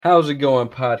How's it going,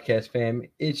 podcast fam?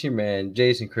 It's your man,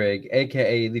 Jason Craig,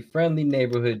 aka the friendly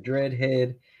neighborhood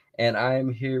dreadhead, and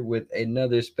I'm here with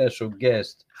another special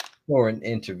guest for an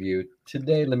interview.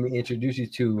 Today, let me introduce you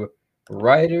to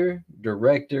writer,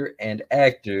 director, and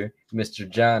actor, Mr.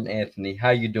 John Anthony.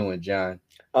 How you doing, John?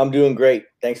 I'm doing great.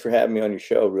 Thanks for having me on your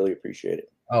show. Really appreciate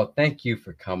it. Oh, thank you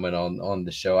for coming on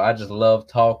the show. I just love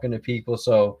talking to people,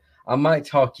 so I might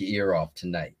talk your ear off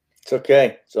tonight. It's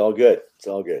okay. It's all good. It's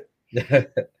all good.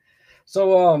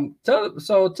 So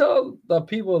tell the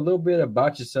people a little bit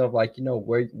about yourself, like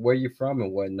where you're from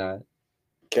and whatnot.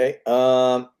 Okay.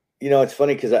 It's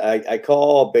funny because I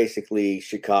call basically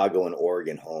Chicago and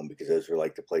Oregon home because those were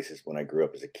like the places when I grew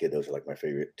up as a kid. Those are like my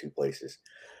favorite two places.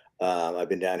 I've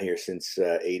been down here since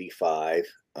 '85.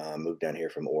 Moved down here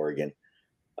from Oregon.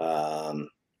 Um,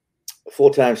 a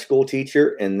full-time school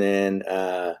teacher, and then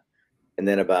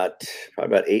about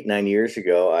probably about 8 9 years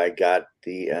ago, I got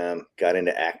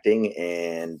into acting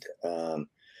and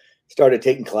started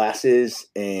taking classes,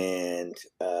 and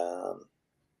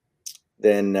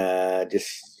then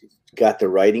just got the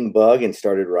writing bug and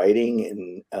started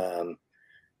writing. And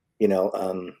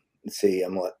let's see,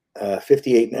 I'm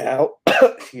 58 now.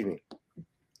 Excuse me.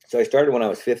 So I started when I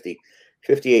was 50.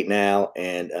 58 now,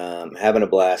 and having a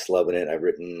blast, loving it. I've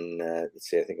written, let's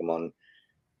see, I think I'm on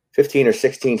 15 or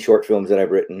 16 short films that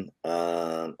I've written.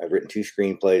 I've written two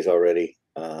screenplays already,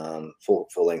 full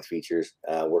length features,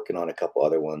 working on a couple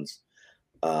other ones.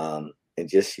 And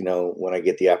just, when I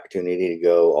get the opportunity to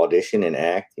go audition and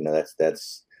act,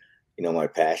 that's my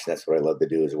passion. That's what I love to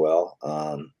do as well.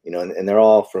 And they're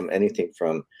all from anything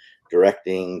from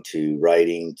directing to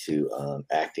writing to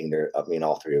acting.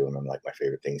 All three of them are like my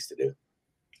favorite things to do.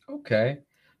 Okay.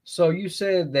 So you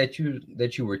said that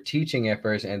you were teaching at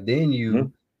first and then you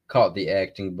Mhm. caught the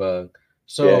acting bug. Yeah.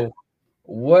 So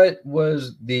what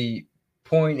was the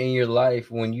point in your life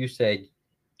when you said,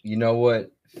 you know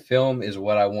what, film is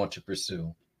what I want to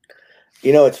pursue?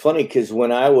 It's funny because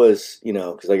when I was,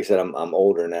 because like I said, I'm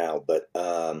older now, but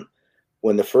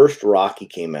when the first Rocky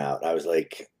came out, I was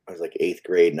like eighth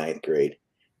grade, ninth grade,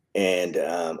 and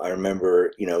I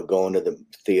remember, going to the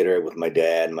theater with my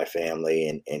dad and my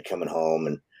family, and coming home,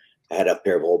 and I had a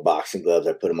pair of old boxing gloves.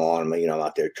 I put them on. I'm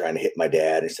out there trying to hit my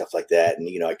dad and stuff like that, and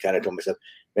I kind of told myself,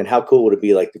 man, how cool would it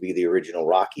be like to be the original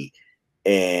Rocky?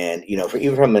 And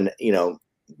even from an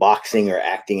boxing or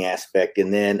acting aspect,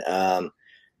 and then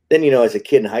as a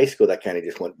kid in high school, that kind of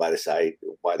just went by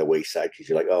the wayside, because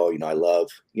you're like, oh, I love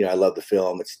the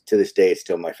film. It's, to this day, it's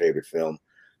still my favorite film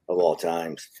of all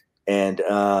times. And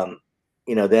then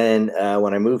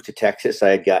when I moved to Texas, I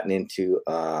had gotten into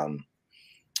some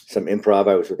improv.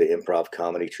 I was with an improv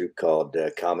comedy troupe called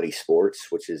Comedy Sports,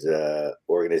 which is a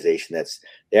organization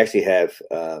they actually have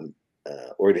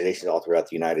organizations all throughout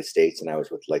the United States, and I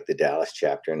was with like the Dallas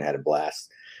chapter and had a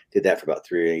blast. Did that for about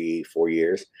 3 4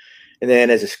 years. And then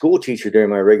as a school teacher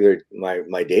during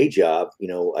my day job,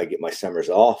 I get my summers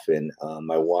off, and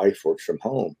my wife works from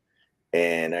home.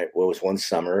 And what was one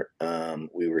summer,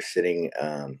 we were sitting,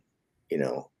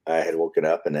 I had woken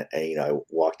up, and I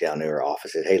walked down to her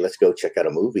office and said, hey, let's go check out a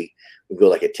movie. We go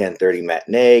like at 10:30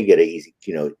 matinee, get a easy,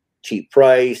 cheap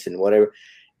price and whatever.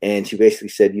 And she basically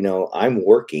said, I'm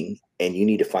working and you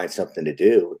need to find something to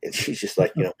do. And she's just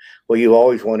like, well, you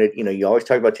always wanted, you always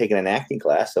talk about taking an acting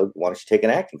class. So why don't you take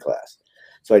an acting class?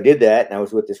 So I did that. And I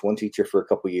was with this one teacher for a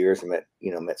couple of years and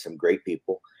met some great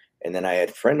people. And then I had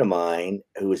a friend of mine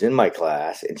who was in my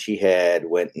class, and she had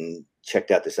went and checked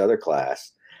out this other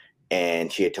class.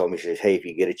 And she had told me, she says, hey, if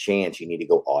you get a chance, you need to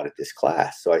go audit this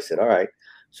class. So I said, all right.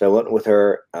 So I went with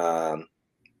her,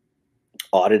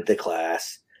 audited the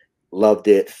class, loved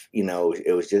it.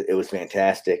 It was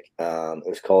fantastic.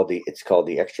 It's called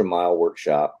the Extra Mile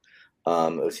Workshop. It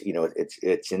was,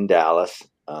 it's in Dallas.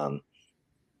 The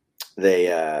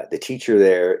teacher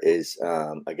there is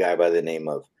a guy by the name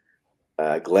of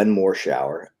Glenn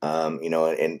Morshower.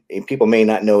 And people may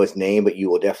not know his name, but you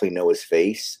will definitely know his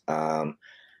face.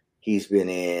 He's been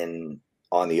in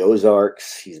on the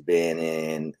Ozarks. He's been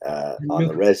in I on knew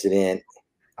The Resident.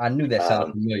 I knew that sounded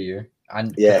Um, familiar.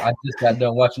 Because yeah, I just got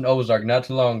done watching Ozark not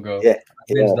too long ago. yeah, I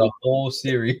binged yeah. the whole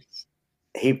series.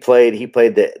 He played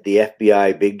the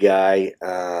FBI big guy.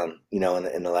 In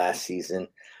the last season.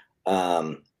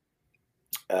 Um,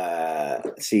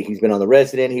 see, he's been on The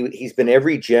Resident. He's been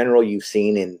every general you've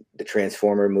seen in the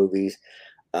Transformer movies.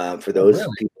 For Oh, those really?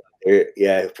 people,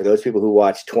 yeah, for those people who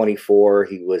watched 24,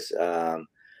 he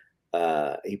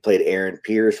played Aaron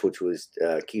Pierce, which was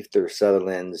Keith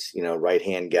Sutherland's right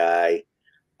hand guy.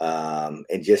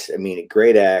 And just, a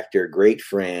great actor, great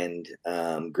friend,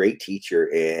 great teacher.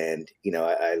 And,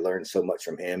 I learned so much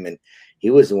from him. And he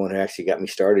was the one who actually got me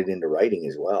started into writing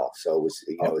as well. So it was,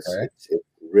 Okay. it's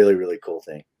really, really cool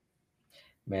thing.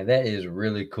 Man, that is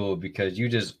really cool because you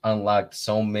just unlocked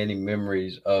so many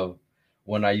memories of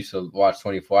when I used to watch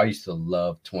 24. I used to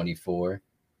love 24.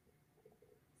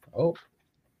 Oh,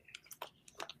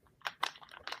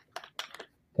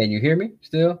 can you hear me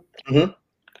still? Hmm.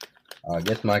 I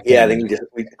guess my Yeah, I camera. think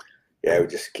we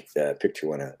just picture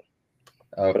one out,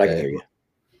 but I can Okay. hear you.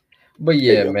 But There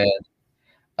you yeah, go. man.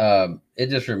 It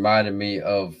just reminded me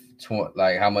of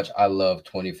like how much I love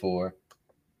 24.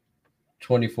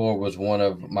 24 was one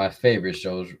of my favorite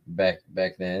shows back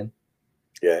then.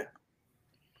 Yeah.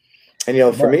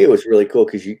 And for But me, it was really cool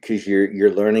because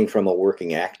you're learning from a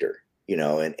working actor,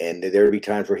 and there would be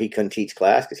times where he couldn't teach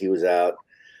class because he was out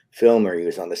filming or he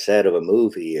was on the set of a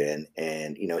movie, and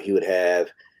he would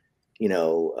have,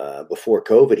 before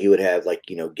COVID, he would have like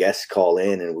guests call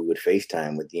in and we would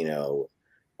FaceTime with people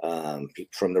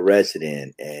from The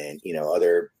Resident and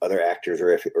other actors,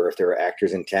 or if there were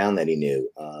actors in town that he knew.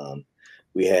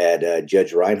 We had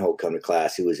Judge Reinhold come to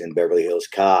class, who was in Beverly Hills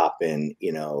Cop, and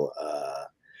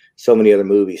so many other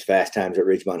movies, Fast Times at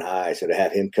Ridgemont High. So to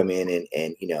have him come in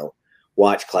and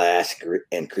watch class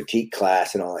and critique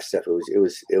class and all that stuff,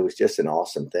 it was just an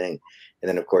awesome thing. And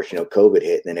then of course COVID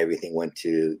hit, and then everything went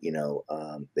to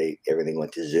everything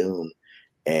went to Zoom,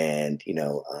 and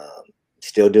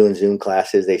still doing Zoom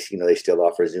classes. They still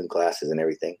offer Zoom classes and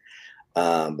everything.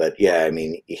 But yeah, I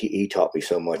mean, he taught me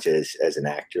so much as an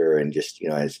actor, and just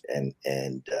as and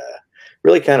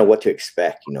really kind of what to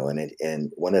expect,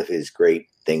 and one of his great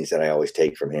things that I always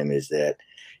take from him is that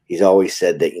he's always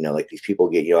said that like these people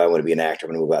get, I want to be an actor,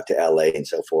 I'm going to move out to LA and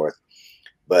so forth.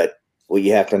 But what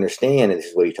you have to understand, and this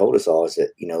is what he told us all, is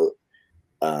that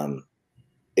um,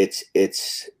 it's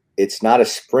not a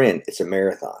sprint, it's a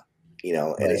marathon, and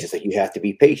it's right, just like you have to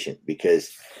be patient,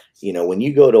 because when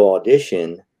you go to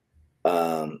audition,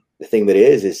 the thing that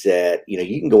is that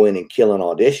you can go in and kill an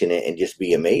audition and just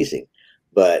be amazing,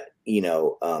 but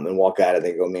and walk out of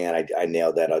there and go, man, I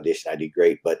nailed that audition, I did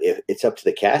great. But if it's up to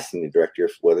the casting director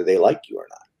whether they like you or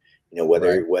not, right,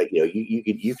 whether what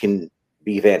you can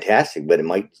be fantastic, but it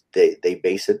might they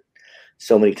base it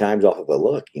so many times off of a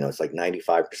look. It's like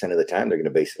 95% of the time they're going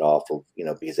to base it off of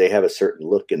because they have a certain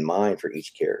look in mind for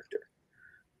each character.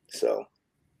 So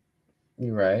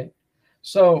you're right.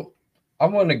 So I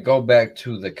want to go back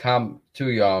to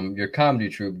your comedy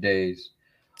troupe days.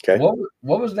 okay.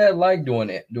 What was that like doing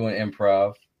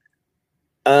improv?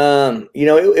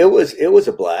 It was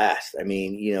a blast. I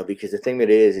mean, because the thing that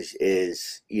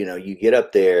is you get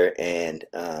up there, and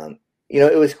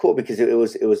it was cool because it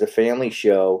was a family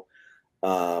show,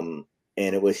 and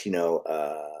it was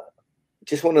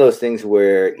just one of those things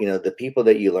where the people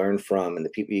that you learn from and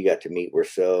the people you got to meet were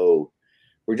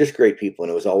just great people,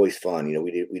 and it was always fun.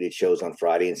 We did shows on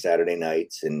Friday and Saturday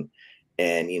nights, and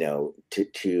they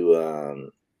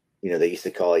used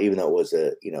to call it, even though it was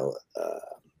a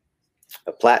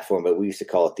platform, but we used to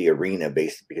call it the arena,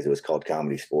 based because it was called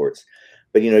Comedy Sports.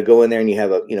 But go in there and you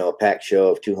have a packed show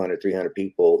of 200, 300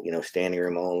 people, standing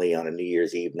room only on a New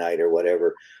Year's Eve night or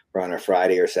whatever, or on a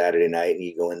Friday or Saturday night, and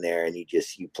you go in there and you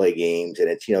play games, and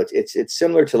it's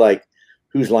similar to like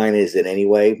Whose Line Is It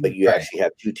Anyway, but you Right, actually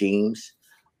have two teams.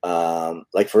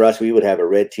 Like for us, we would have a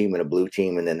red team and a blue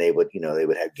team, and then they would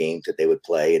have games that they would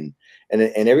play, and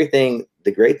everything.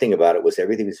 The great thing about it was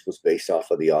everything was based off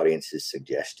of the audience's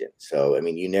suggestion. So I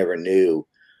mean, you never knew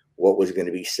what was going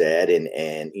to be said, and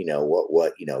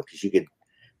what because you could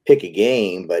pick a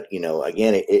game, but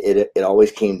again, it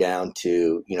always came down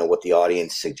to what the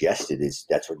audience suggested, is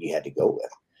that's what you had to go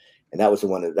with. And that was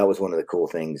one of the cool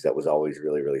things that was always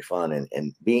really, really fun.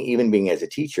 And being as a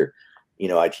teacher,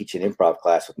 I teach an improv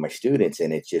class with my students,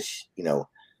 and it's just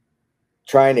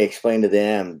trying to explain to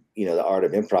them the art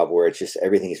of improv, where it's just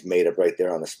everything is made up right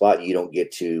there on the spot. You don't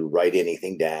get to write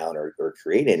anything down or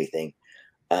create anything.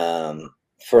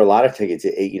 For a lot of tickets,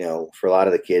 for a lot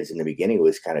of the kids in the beginning, it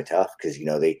was kind of tough because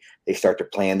they start to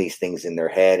plan these things in their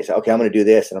head and say, okay, I'm going to do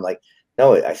this, and I'm like,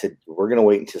 no, I said, we're going to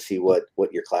wait until see what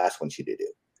your class wants you to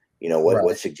do, what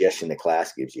right, suggestion the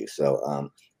class gives you.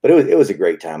 So but it was a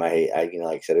great time. I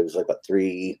like I said, it was like about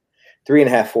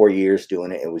 3.5, 4 years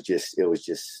doing it. It was just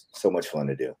so much fun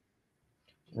to do.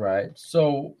 right.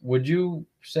 So would you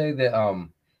say that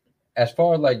as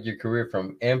far as like your career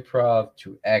from improv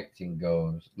to acting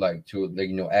goes, like to like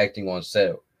acting on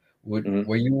set, Mhm.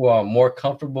 were you more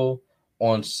comfortable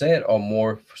on set or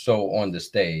more so on the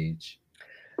stage?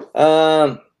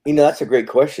 That's a great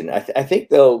question. I think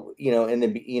though,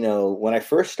 when I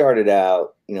first started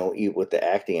out, with the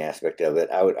acting aspect of it,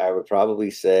 I would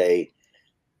probably say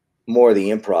more of the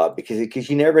improv because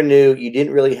you never knew, you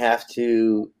didn't really have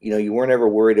to, you weren't ever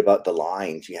worried about the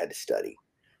lines you had to study,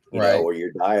 Right. or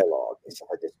your dialogue and stuff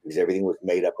like this because everything was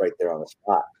made up right there on the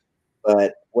spot.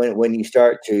 But when you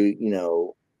start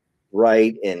to,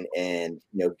 write and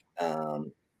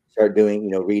start doing,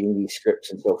 reading these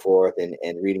scripts and so forth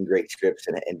and reading great scripts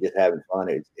and just having fun,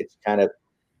 it's kind of,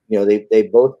 they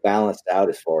both balanced out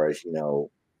as far as,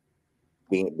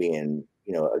 being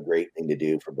a great thing to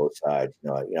do for both sides.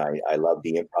 I love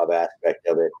the improv aspect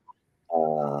of it.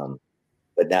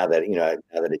 But now that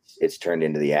it's turned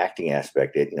into the acting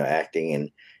aspect, acting and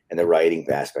the writing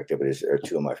aspect of it are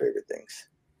two of my favorite things.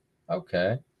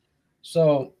 Okay.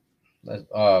 So,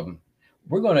 um,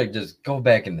 we're gonna just go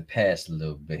back in the past a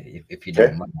little bit, if you Okay.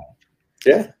 don't mind.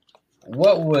 Yeah.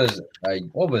 What was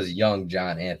young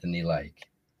John Anthony like?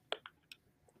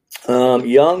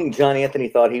 Young John Anthony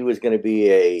thought he was going to be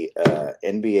a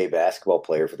NBA basketball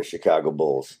player for the Chicago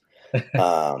Bulls.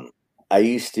 I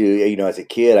used to, as a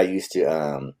kid,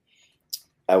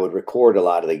 I would record a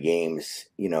lot of the games,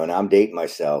 and I'm dating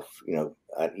myself,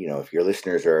 if your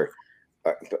listeners are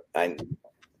I,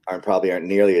 aren't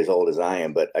nearly as old as I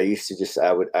am, but I used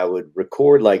to I would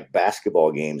record like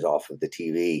basketball games off of the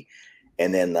TV.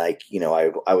 And then like,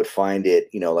 I would find it,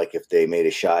 like if they made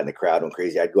a shot and the crowd went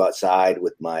crazy, I'd go outside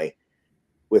with my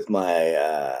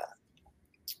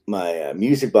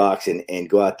music box and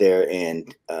go out there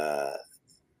and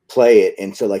play it.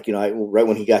 And so like, right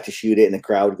when he got to shoot it and the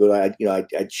crowd would go,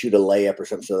 I'd shoot a layup or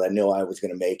something so that I know I was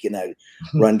going to make it. And I'd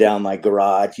run down my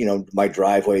garage, my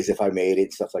driveways if I made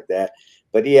it, stuff like that.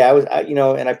 But yeah,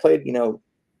 and I played,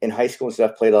 in high school and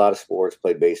stuff, played a lot of sports,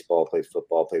 played baseball, played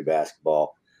football, played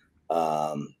basketball.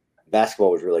 Um,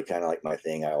 Basketball was really kind of like my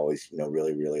thing. I always,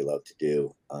 really, really loved to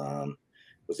do.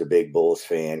 Was a big Bulls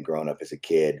fan growing up as a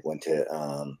kid. Went to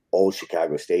old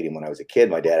Chicago Stadium when I was a kid.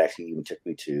 My dad actually even took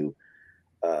me to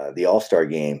the All-Star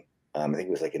game. I think it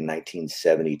was like in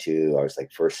 1972. I was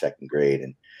like first, second grade,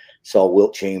 and saw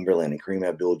Wilt Chamberlain and Kareem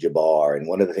Abdul-Jabbar. And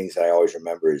one of the things that I always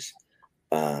remember is,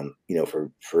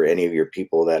 for any of your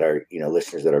people that are,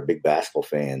 listeners that are big basketball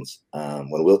fans,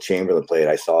 when Wilt Chamberlain played,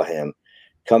 I saw him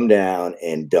come down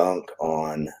and dunk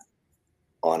on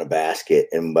a basket.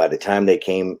 And by the time they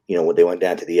came, when they went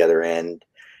down to the other end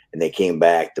and they came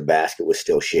back, the basket was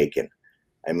still shaking.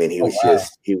 I mean, he Oh was wow.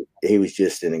 just he was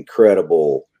just an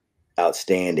incredible,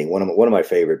 outstanding one of my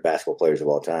favorite basketball players of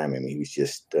all time. I mean, he was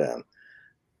just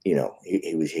he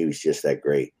was just that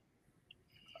great.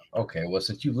 Okay. Well,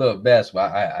 since you love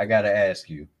basketball, I gotta ask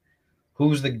you,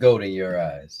 who's the GOAT in your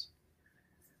eyes?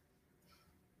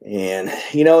 And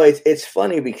it's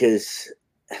funny because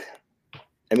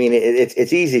I mean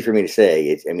it's easy for me to say.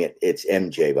 It's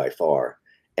MJ by far,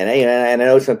 and I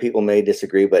know some people may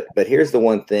disagree, but here's the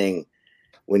one thing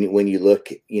when you look,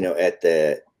 at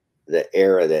the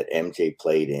era that MJ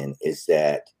played in, is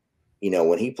that,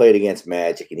 when he played against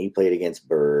Magic and he played against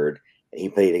Bird and he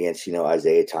played against,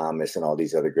 Isaiah Thomas and all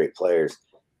these other great players,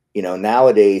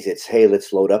 nowadays it's, hey,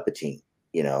 let's load up a team,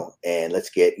 and let's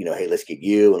get, hey, let's get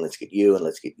you and let's get you and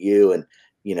let's get you and,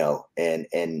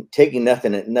 and taking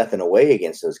nothing away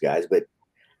against those guys. But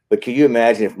can you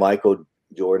imagine if Michael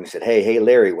Jordan said, hey,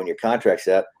 Larry, when your contract's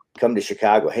up, come to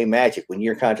Chicago. Hey, Magic, when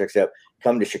your contract's up,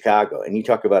 come to Chicago. And you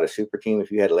talk about a super team. If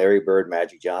you had Larry Bird,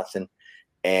 Magic Johnson,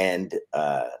 and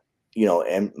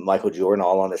and Michael Jordan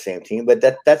all on the same team. But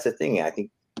that's the thing. I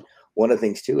think one of the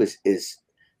things too is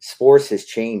sports has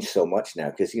changed so much now,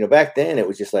 because back then it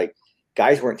was just like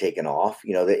guys weren't taking off.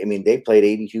 They played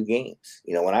 82 games.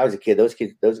 When I was a kid, those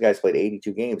guys played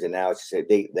 82 games, and now it's just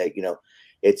the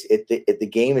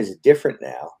game is different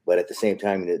now, but at the same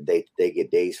time, they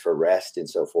get days for rest and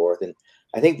so forth. And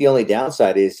I think the only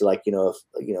downside is, like, if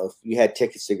you had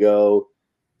tickets to go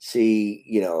see,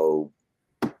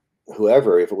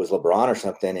 whoever, if it was LeBron or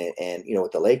something, and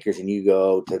with the Lakers, and you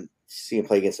go to see him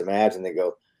play against the Mavs, and they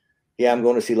go, yeah, I'm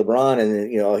going to see LeBron, and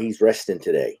then, he's resting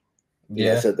today.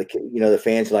 Yeah. So the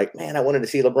fans are like, man, I wanted to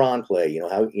see LeBron play.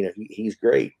 How he's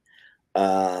great.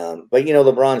 But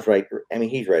LeBron's right. I mean,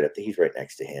 he's right up there. He's right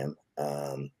next to him.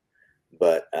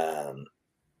 But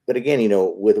again,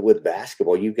 with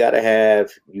basketball, you've got to have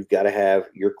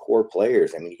your core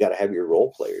players. I mean, you got to have your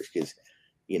role players, because,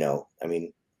 I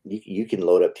mean, you can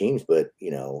load up teams, but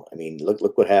I mean,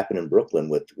 look what happened in Brooklyn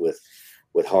with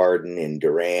Harden and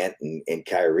Durant and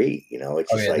Kyrie. It's Oh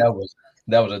just yeah, like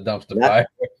that was a dumpster not fire.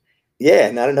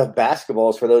 not enough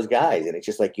basketballs for those guys. And it's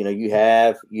just like, you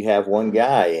have one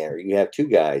guy or you have two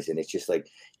guys, and it's just like,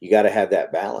 you got to have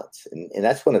that balance. And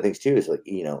that's one of the things too, is like,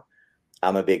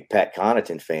 I'm a big Pat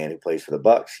Connaughton fan, who plays for the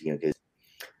Bucks, because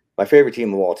my favorite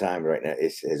team of all time right now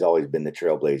has always been the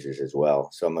Trailblazers as well.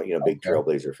 So I'm a big Okay.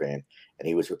 Trailblazer fan, and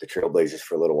he was with the Trailblazers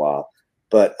for a little while.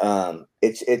 But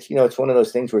it's one of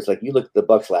those things where it's like you look at the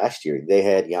Bucks last year; they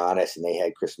had Giannis and they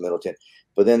had Chris Middleton,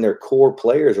 but then their core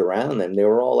players around them, they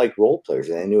were all like role players,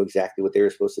 and they knew exactly what they were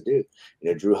supposed to do.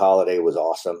 Drew Holiday was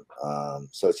awesome.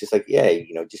 So it's just like, yeah,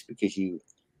 just because you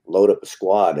load up a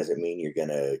squad doesn't mean you're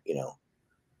gonna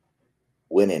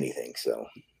win anything. So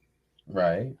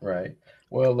Right, right.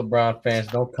 Well, LeBron fans,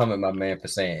 don't come at my man for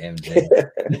saying MJ.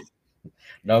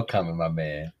 Don't come at my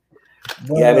man.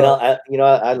 yeah, I mean,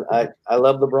 But I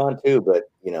love LeBron too, but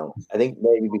I think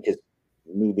maybe because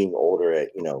me being older,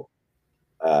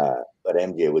 but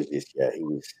MJ was just, yeah, he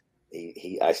was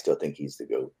he. I still think he's the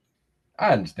GOAT.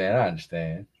 I understand. I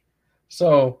understand.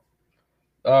 So,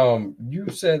 you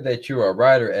said that you're a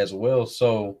writer as well.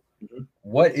 So, Mhm.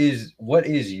 what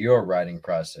is your writing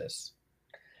process?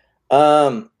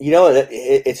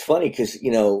 It's funny because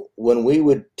when we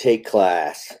would take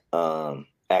class,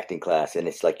 acting class, and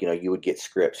it's like you would get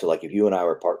scripts. So like if you and I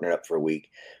were partnered up for a week,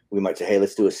 we might say, hey,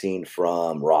 let's do a scene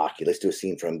from Rocky, let's do a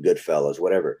scene from Goodfellas,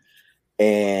 whatever.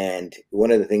 And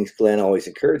one of the things Glenn always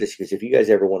encourages, because if you guys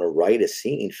ever want to write a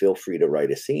scene, feel free to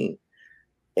write a scene.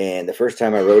 And the first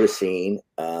time I wrote a scene,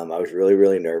 I was really,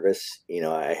 really nervous.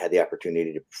 I had the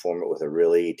opportunity to perform it with a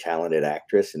really talented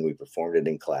actress, and we performed it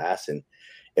in class, and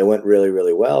it went really,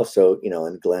 really well. So,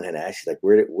 and Glenn had asked, like,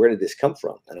 where did this come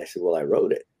from? And I said, well, I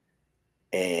wrote it.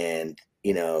 And,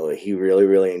 he really,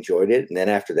 really enjoyed it. And then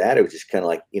after that, it was just kind of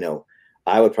like,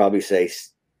 I would probably say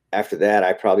after that,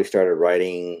 I probably started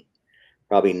writing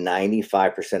probably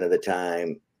 95% of the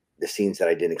time. The scenes that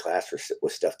I did in class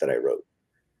was stuff that I wrote,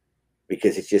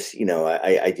 because it's just,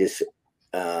 I just,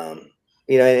 and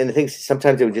the things,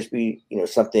 sometimes it would just be,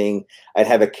 something. I'd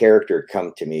have a character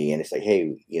come to me and it's like,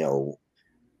 hey,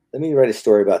 let me write a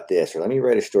story about this, or let me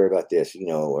write a story about this,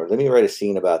 or let me write a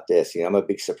scene about this. I'm a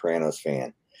big Sopranos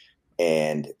fan,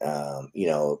 and I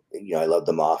love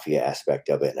the mafia aspect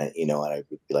of it, and and I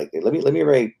would be like, let me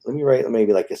write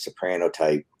maybe like a Soprano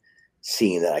type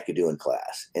scene that I could do in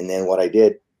class. And then what I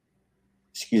did,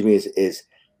 excuse me, is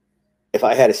if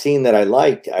I had a scene that I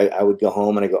liked, I would go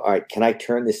home and I go, all right, can I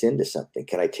turn this into something?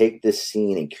 Can I take this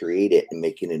scene and create it and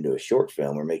make it into a short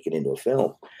film or make it into a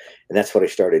film? And that's what I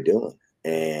started doing.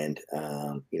 And,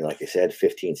 like I said,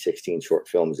 15, 16 short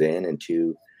films in, and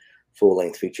 2 full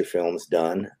length feature films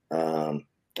done, or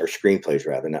screenplays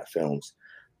rather, not films.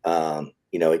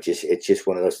 It's just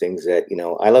one of those things that,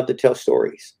 I love to tell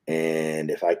stories. And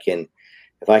if I can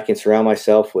surround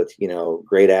myself with,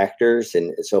 great actors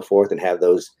and so forth, and have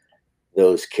those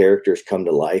characters come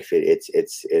to life,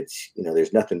 it's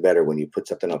there's nothing better when you put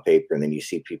something on paper and then you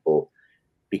see people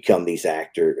become these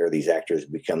actors, or these actors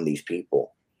become these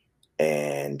people,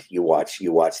 and you watch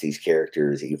these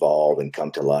characters evolve and come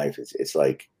to life. It's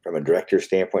like, from a director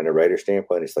standpoint, a writer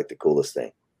standpoint, it's like the coolest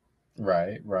thing.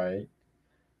 Right, right.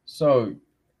 So,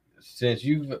 since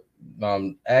you've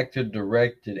acted,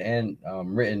 directed, and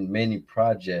written many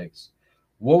projects,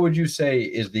 what would you say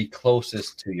is the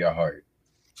closest to your heart?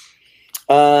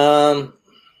 um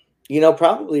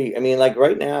Probably, I mean, like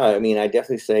right now, I mean, I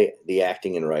definitely say the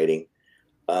acting and writing.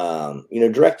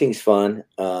 Directing's fun,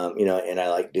 and I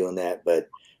like doing that, but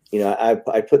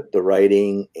I put the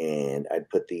writing and I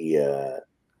put the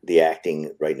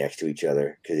acting right next to each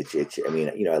other, because it's I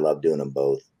mean, I love doing them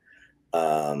both.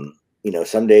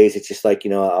 Some days it's just like,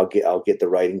 I'll get the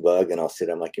writing bug and I'll sit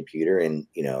on my computer and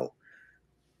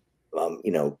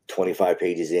 25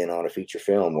 pages in on a feature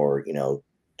film, or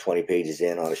 20 pages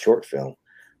in on a short film.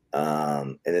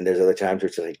 And then there's other times where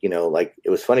it's like, like, it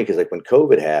was funny because like when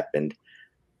COVID happened,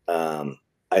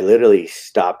 I literally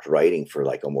stopped writing for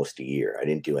like almost a year. I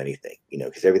didn't do anything,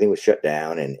 because everything was shut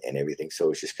down and everything. So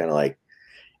it's just kind of like,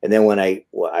 and then when I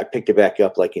picked it back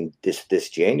up like in this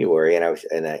January, and I'm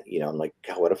like,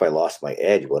 God, what if I lost my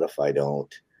edge? What if I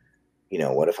don't,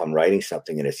 what if I'm writing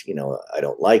something and it's, I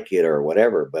don't like it or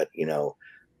whatever. But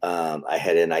I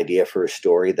had an idea for a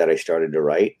story that I started to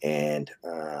write, and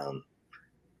uh,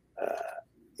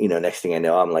 next thing I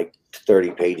know, I'm like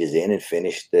 30 pages in and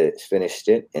finished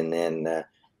it, and then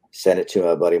sent it to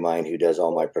a buddy of mine who does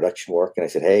all my production work. And I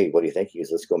said, hey, what do you think? He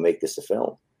goes, let's go make this a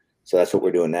film. So that's what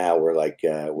we're doing now. We're like,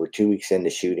 we're 2 weeks into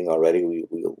shooting already. We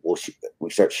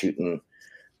start shooting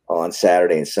on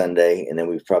Saturday and Sunday, and then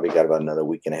we've probably got about another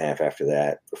week and a half after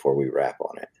that before we wrap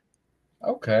on it.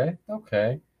 Okay,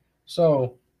 okay.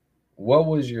 So, what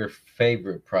was your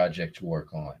favorite project to work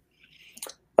on?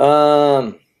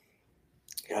 Um,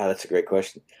 God, that's a great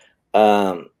question.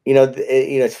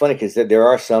 It's funny because there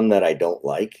are some that I don't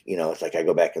like. It's like I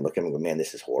go back and look at them and go, man,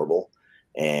 this is horrible.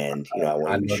 And I won't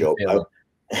I even know the show. feeling.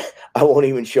 I won't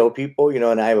even show people, you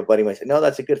know. And I have a buddy who said, "No,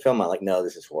 that's a good film." I'm like, "No,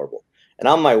 this is horrible." And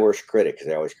I'm my worst critic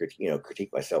because I always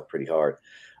critique myself pretty hard.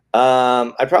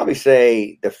 I'd probably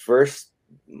say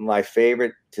my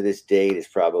favorite to this date is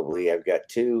probably I've got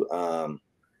two.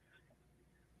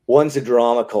 One's a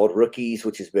drama called Rookies,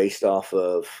 which is based off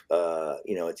of,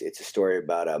 it's a story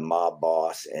about a mob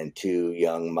boss and two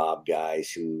young mob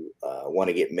guys who want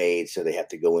to get made, so they have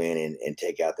to go in and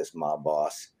take out this mob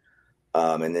boss.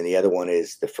 And then the other one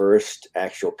is the first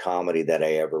actual comedy that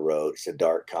I ever wrote. It's a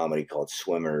dark comedy called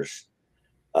Swimmers.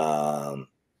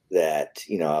 That,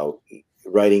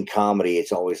 writing comedy,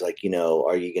 it's always like,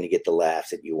 are you going to get the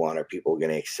laughs that you want? Are people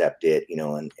going to accept it,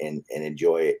 and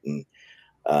enjoy it? And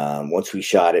once we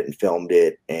shot it and filmed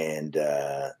it, and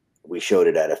we showed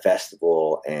it at a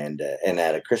festival and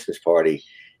at a Christmas party,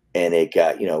 and it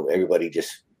got, everybody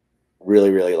just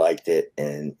really, really liked it.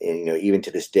 And even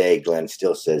to this day, Glenn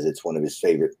still says it's one of his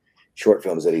favorite short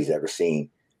films that he's ever seen.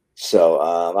 So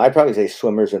I'd probably say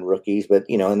Swimmers and Rookies, but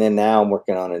and then now I'm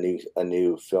working on a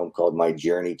new film called My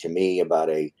Journey to Me, about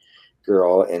a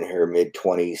girl in her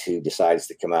mid-20s who decides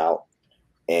to come out.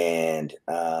 And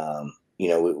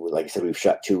like I said, we've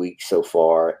shot 2 weeks so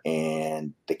far,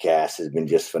 and the cast has been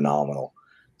just phenomenal.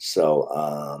 So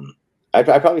I'd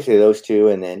probably say those two,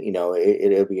 and then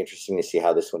it'll be interesting to see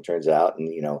how this one turns out, and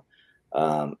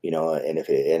and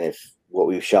if what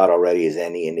we've shot already is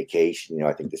any indication,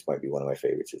 I think this might be one of my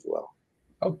favorites as well.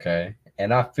 Okay,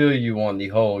 and I feel you on the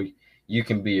whole. You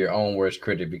can be your own worst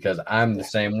critic, because I'm the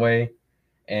same way,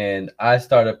 and I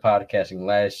started podcasting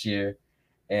last year,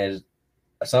 and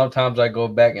sometimes I go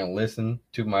back and listen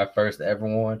to my first ever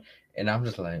one, and I'm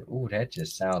just like, "Ooh, that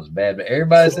just sounds bad." But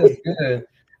everybody says good.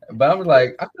 But I'm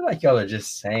like, I feel like y'all are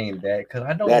just saying that because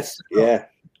I don't. Yeah.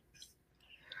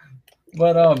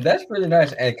 But that's really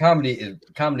nice. And comedy.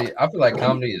 I feel like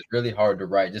comedy is really hard to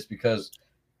write, just because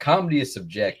comedy is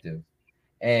subjective,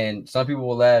 and some people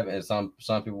will laugh and some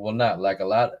people will not. Like a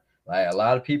lot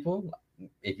of people,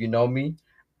 if you know me,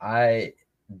 I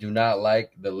do not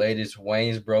like the latest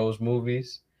Wayans Bros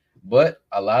movies, but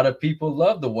a lot of people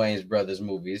love the Wayans Brothers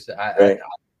movies. Right.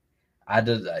 I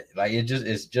just like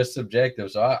it's just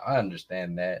subjective, so I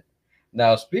understand that.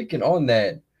 Now, speaking on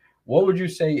that, what would you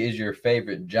say is your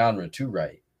favorite genre to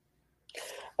write?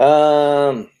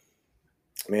 Man,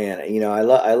 I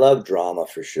love drama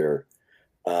for sure.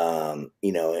 For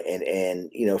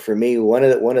me, one of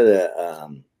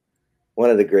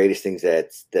the greatest things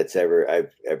that's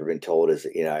I've ever been told is,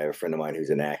 I have a friend of mine who's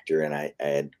an actor,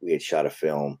 and we had shot a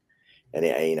film, and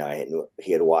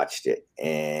he had watched it,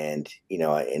 and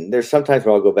and there's sometimes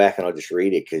where I'll go back and I'll just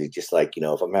read it, because it's just like,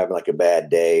 if I'm having like a bad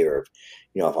day, or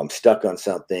if I'm stuck on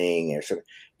something or something,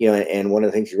 and one of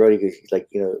the things he wrote, he's like,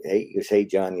 hey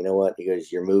John, you know what? He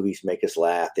goes, your movies make us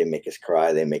laugh, they make us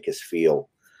cry, they make us feel.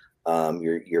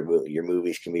 Your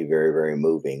movies can be very, very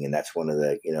moving, and that's one of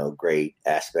the great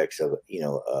aspects of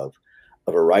of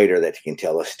a writer, that can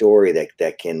tell a story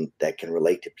that can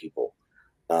relate to people.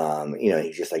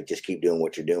 He's just like, just keep doing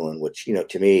what you're doing, which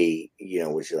to me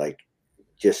was like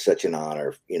just such an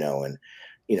honor, and I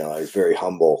was very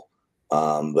humble.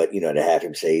 But to have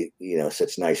him say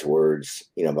such nice words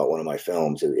about one of my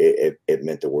films, it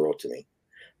meant the world to me.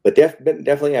 But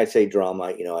definitely, I'd say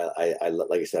drama. I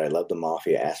like I said, I love the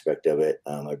mafia aspect of it.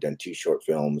 I've done 2 short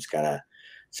films, kind of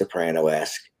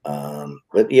Soprano-esque.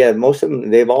 But yeah, most of them,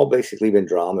 they've all basically been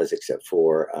dramas, except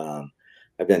for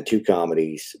I've done 2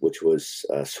 comedies, which was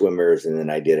Swimmers, and then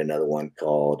I did another one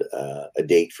called A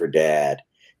Date for Dad.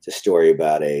 It's a story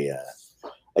about a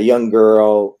young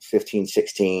girl, 15,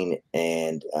 16,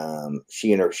 and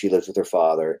she lives with her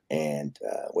father. And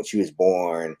when she was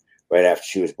born, right after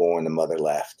she was born, the mother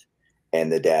left,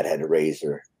 and the dad had to raise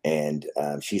her. And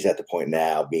she's at the point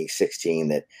now, being 16,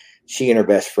 that she and her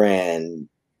best friend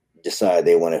decide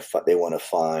they want to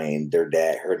find her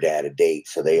dad a date.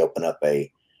 So they open up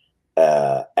a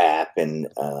app, and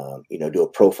do a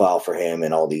profile for him,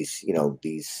 and all these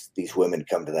these women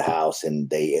come to the house, and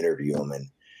they interview him,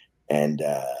 and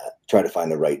try to find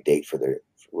the right date for her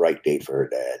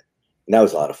dad. And that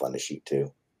was a lot of fun to shoot too.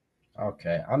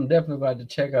 Okay, I'm definitely about to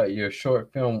check out your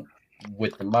short film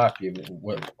with the mafia,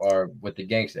 or with the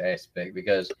gangster aspect,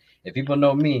 because if people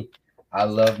know me, I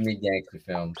love me gangster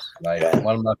films. Like, Yeah.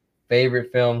 one of my favorite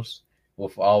films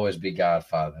will always be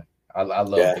Godfather. I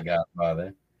love Yeah. The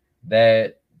Godfather.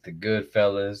 That, The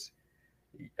Goodfellas,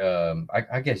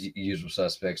 I guess Usual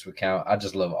Suspects would count. I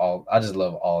just love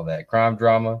all that. Crime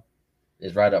drama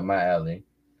is right up my alley.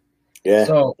 Yeah.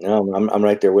 So No, I'm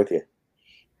right there with you.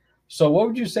 what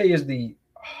would you say is the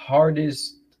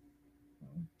hardest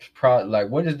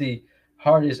what is the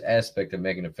hardest aspect of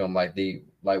making a film?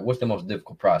 What's the most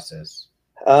difficult process?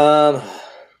 Um,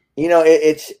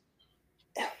 it's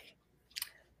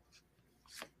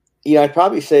I'd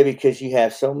probably say because you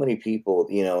have so many people,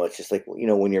 it's just like,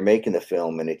 when you're making the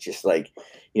film and it's just like,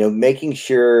 making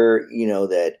sure,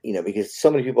 that, because so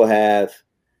many people have,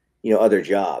 other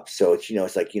jobs. So it's,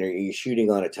 it's like, you're shooting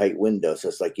on a tight window. So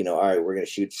it's like, all right, we're going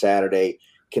to shoot Saturday.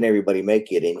 Can everybody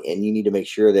make it? And you need to make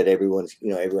sure that everyone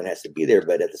has to be there.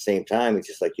 But at the same time, it's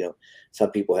just like,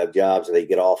 some people have jobs or they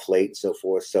get off late and so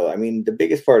forth. So, I mean, the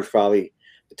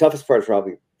toughest part is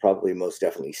probably most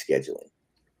definitely scheduling.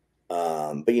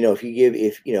 But if you give,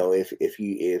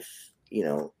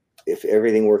 if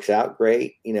everything works out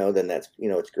great, then that's,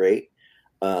 it's great.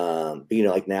 But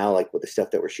like now, like with the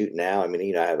stuff that we're shooting now, I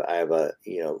mean, I have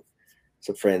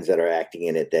some friends that are acting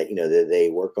in it that, that they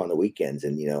work on the weekends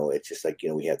and, it's just like,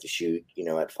 we have to shoot,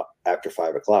 after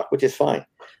 5 o'clock, which is fine.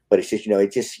 But it's just,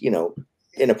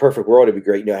 in a perfect world, it'd be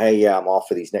great. Hey, yeah, I'm off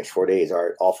for these next 4 days. All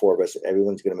right, all four of us,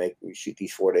 everyone's going to we shoot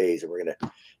these 4 days and we're going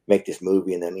to make this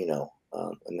movie. And then,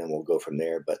 and then we'll go from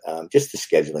there. But just the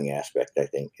scheduling aspect, I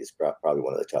think, is probably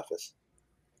one of the toughest.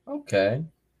 Okay.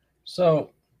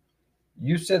 So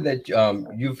you said that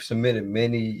you've submitted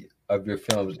many of your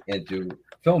films into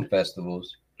film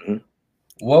festivals. Mhm.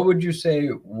 What would you say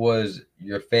was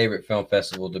your favorite film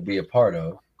festival to be a part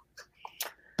of?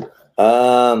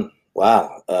 Wow.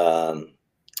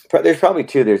 There's probably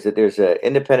two. There's an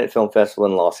independent film festival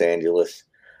in Los Angeles,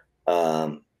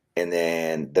 and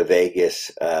then the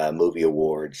Vegas Movie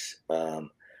Awards.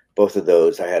 Both of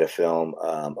those, I had a film,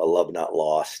 A Love Not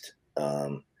Lost,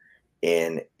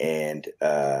 in, and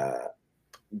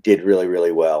did really,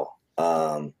 really well.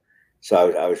 So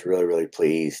I was really, really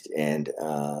pleased. And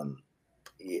though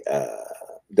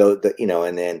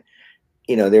and then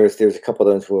there's a couple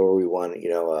of those where we won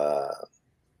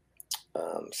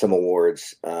some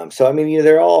awards. So I mean,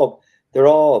 they're all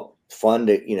fun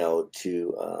to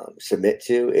submit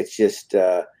to. It's just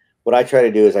what I try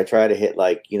to do is I try to hit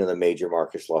like the major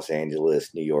markets: Los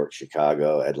Angeles, New York,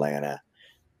 Chicago, Atlanta,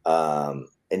 and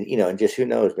just who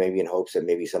knows, maybe in hopes that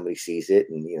maybe somebody sees it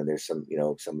and there's some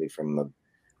somebody from a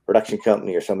production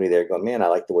company or somebody there going, man, I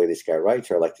like the way this guy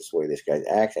writes, or I like this way this guy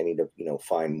acts. I need to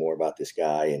find more about this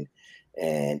guy,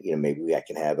 and maybe I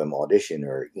can have him audition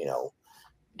or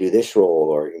do this role,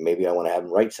 or maybe I want to have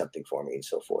him write something for me and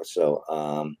so forth. So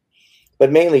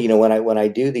but mainly when I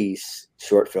do these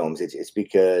short films, it's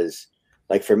because,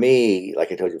 like, for me,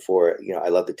 like I told you before, I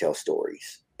love to tell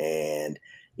stories. And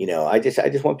I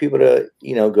just want people to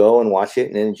go and watch it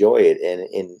and enjoy it.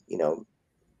 And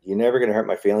you're never going to hurt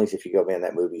my feelings if you go, man,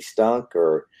 that movie stunk,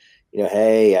 or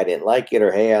hey, I didn't like it,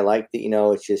 or hey, I liked it.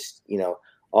 It's just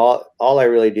all I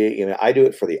really do, I do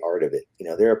it for the art of it.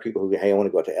 There are people who, hey, I want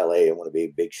to go to LA, I want to be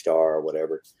a big star or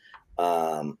whatever.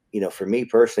 For me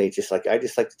personally, it's just like, I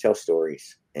just like to tell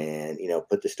stories and,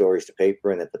 put the stories to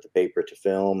paper, and then put the paper to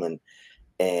film, and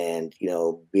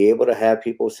be able to have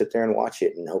people sit there and watch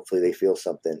it, and hopefully they feel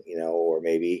something, or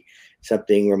maybe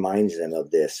something reminds them of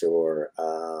this, or,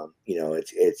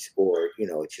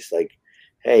 it's just like,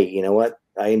 hey, you know what?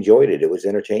 I enjoyed it. It was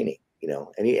entertaining.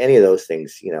 Any of those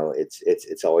things,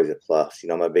 it's always a plus.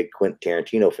 I'm a big Quentin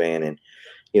Tarantino fan, and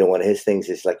one of his things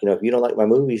is like, if you don't like my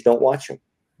movies, don't watch them.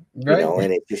 Right.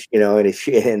 And it just,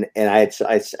 and I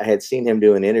had seen him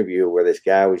do an interview where this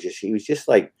guy was just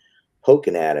like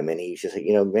poking at him, and he's just like,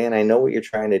 man, I know what you're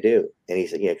trying to do. And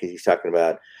he's like, because he's talking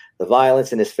about the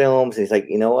violence in his films, and he's like,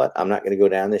 you know what? I'm not going to go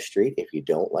down this street. If you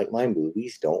don't like my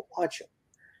movies, don't watch them.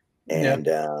 Yeah.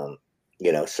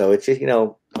 And so it's just,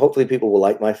 hopefully people will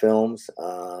like my films.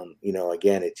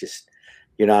 Again, it's just,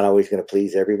 you're not always going to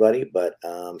please everybody, but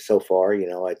so far,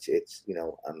 it's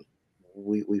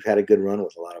we've had a good run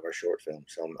with a lot of our short films,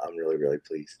 so I'm really, really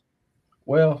pleased.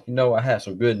 Well, I have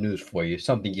some good news for you.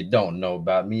 Something you don't know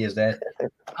about me is that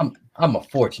I'm a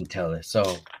fortune teller.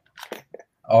 So,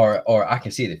 or I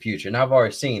can see the future, and I've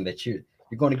already seen that you're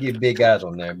going to get big guys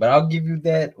on there. But I'll give you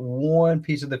that one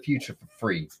piece of the future for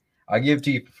free. I'll give it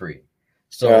to you for free.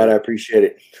 So, all right, I appreciate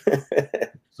it.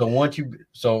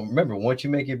 so remember, once you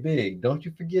make it big, don't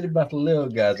you forget about the little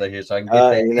guys out here, so I can get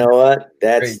that. You know what?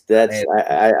 Great.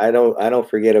 I don't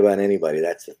forget about anybody.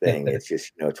 That's the thing. It's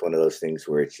just, it's one of those things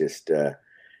where it's just, I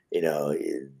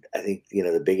think,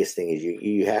 the biggest thing is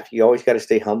you always got to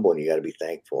stay humble, and you got to be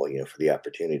thankful, for the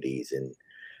opportunities, and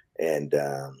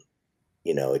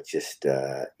it's just,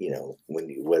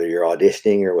 whether you're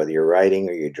auditioning or whether you're writing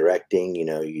or you're directing,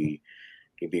 you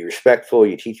be respectful,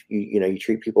 you teach, you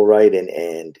treat people right,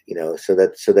 and so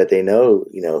that they know,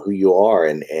 who you are,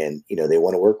 and they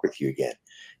want to work with you again.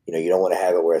 You don't want to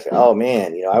have it where it's like, oh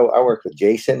man, I work with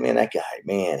Jason, man, that guy,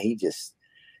 man, he's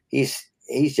a,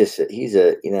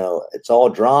 it's all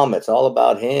drama. It's all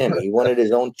about him. He wanted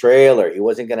his own trailer. He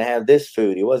wasn't going to have this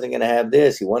food. He wasn't going to have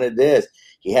this. He wanted this.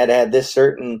 He had to have this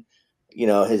certain,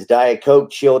 his Diet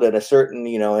Coke chilled at a certain,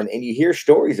 and you hear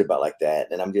stories about like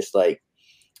that. And I'm just like,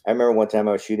 I remember one time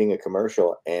I was shooting a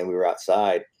commercial and we were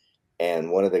outside,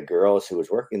 and one of the girls who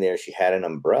was working there, she had an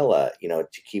umbrella,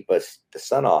 to keep the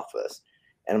sun off us.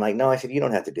 And I'm like, no, I said, you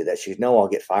don't have to do that. She goes, no, I'll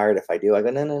get fired if I do. I go,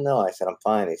 no, no, no. I said, I'm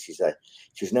fine. And she's like,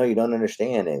 no, you don't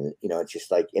understand. And, it's just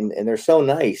like, and they're so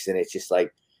nice. And it's just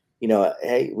like,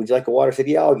 hey, would you like a water? I said,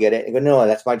 yeah, I'll get it. And I go, no,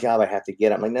 that's my job. I have to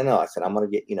get it. I'm like, no, no. I said, I'm going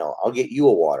to get, I'll get you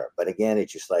a water. But again,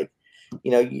 it's just like,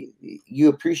 you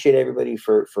appreciate everybody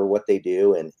for what they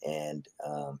do. And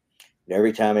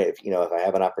every time, if I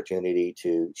have an opportunity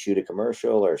to shoot a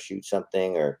commercial or shoot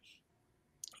something or,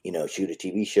 shoot a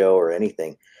TV show or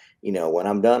anything, when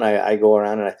I'm done, I go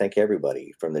around and I thank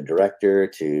everybody from the director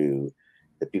to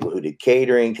the people who did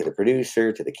catering, to the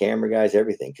producer, to the camera guys,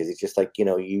 everything. Cause it's just like,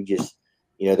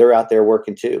 they're out there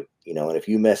working too, and if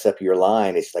you mess up your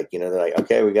line, it's like, they're like,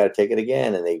 okay, we got to take it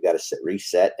again. And they've got to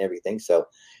reset and everything. So,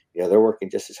 they're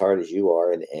working just as hard as you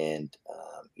are. And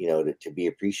to be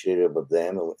appreciative of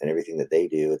them and everything that they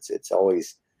do, it's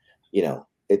always,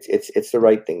 it's the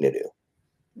right thing to do.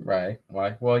 Right.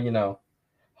 Well,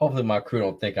 hopefully my crew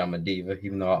don't think I'm a diva,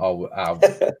 even though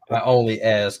I only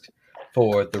ask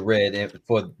for the red and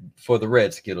for the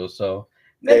red Skittles. So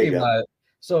maybe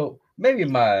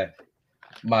my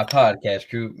podcast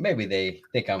crew, maybe they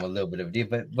think I'm a little bit of a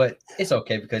diva, but it's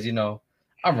okay because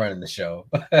I'm running the show.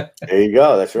 There you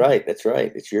go. That's right. That's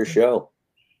right. It's your show.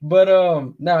 But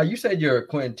now you said you're a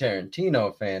Quentin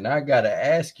Tarantino fan. I gotta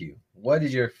ask you, what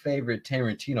is your favorite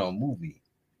Tarantino movie?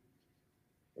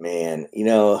 Man,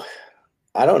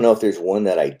 I don't know if there's one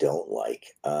that I don't like.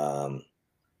 I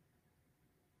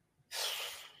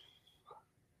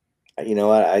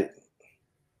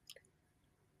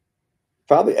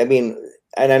probably, I mean,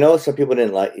 and I know some people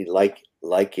didn't like it.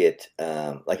 Like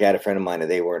I had a friend of mine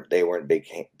and they weren't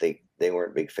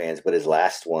big fans, but his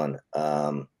last one,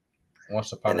 Once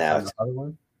Upon a Time in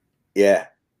Hollywood. Yeah.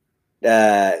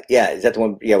 Yeah, is that the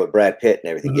one? Yeah, with Brad Pitt and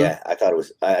everything. Mm-hmm. Yeah, I thought it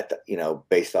was.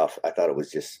 Based off, I thought it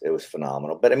was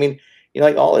phenomenal. But I mean,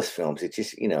 like all his films, it's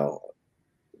just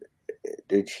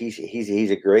dude, he's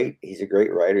a great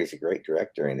writer. He's a great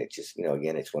director, and it's just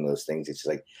again, it's one of those things. It's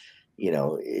like you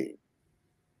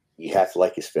have to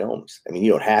like his films. I mean,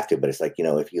 you don't have to, but it's like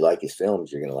if you like his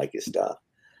films, you're gonna like his stuff.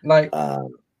 One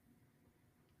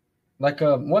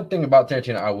thing about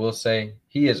Tarantino, I will say,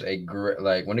 he is a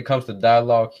great, when it comes to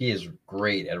dialogue, he is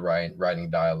great at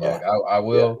writing dialogue. Yeah. I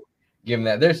will give him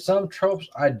that. There's some tropes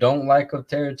I don't like of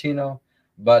Tarantino,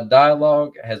 but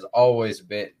dialogue has always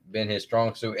been his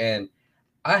strong suit. And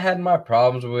I had my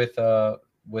problems with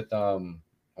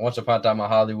Once Upon a Time in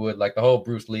Hollywood, like the whole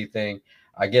Bruce Lee thing.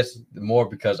 I guess more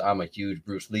because I'm a huge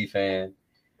Bruce Lee fan.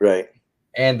 Right.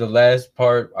 And the last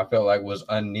part I felt like was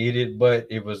unneeded, but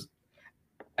it was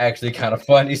actually kind of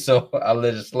funny, so I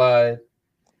let it slide.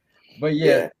 But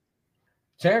yeah.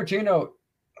 Tarantino,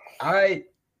 I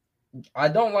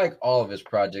don't like all of his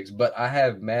projects, but I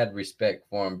have mad respect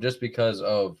for him just because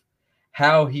of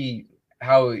how he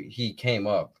came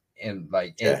up in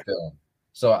film.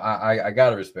 So I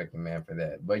gotta respect the man for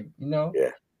that. But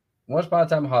Once Upon a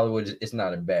Time in Hollywood, it's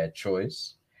not a bad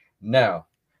choice. Now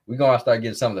we're gonna start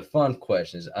getting some of the fun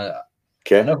questions.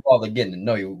 Enough of all the getting to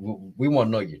know you. We want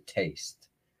to know your taste.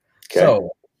 Okay.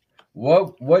 So,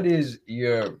 what is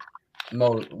the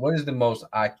most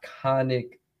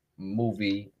iconic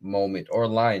movie moment or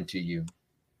line to you?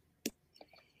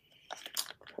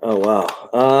 Oh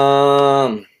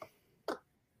wow,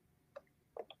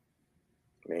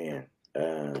 man,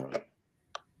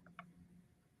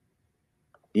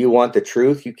 you want the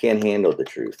truth? You can't handle the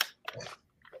truth.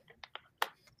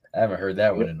 I haven't heard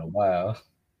that one in a while.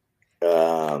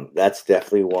 That's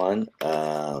definitely one.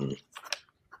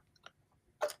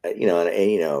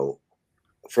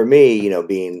 For me,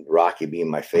 being Rocky being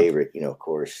my favorite, of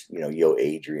course, Yo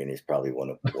Adrian is probably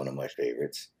one of my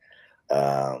favorites.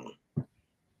 And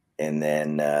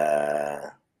then,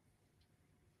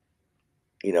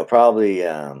 probably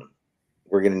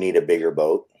we're gonna need a bigger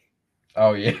boat.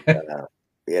 Oh yeah.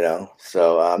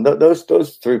 So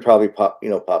those three probably pop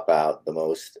out the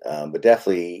most. But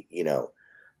definitely,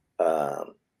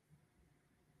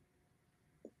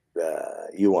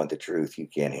 you want the truth, you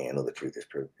can't handle the truth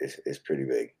is pretty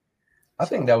big. I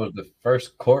think that was the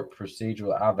first court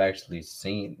procedural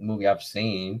movie I've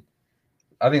seen.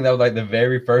 I think that was like the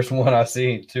very first one I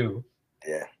seen too.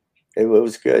 Yeah, it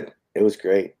was good. It was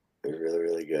great. It was really,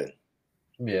 really good.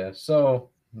 Yeah. So,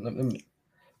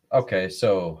 okay.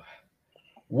 So,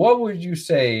 what would you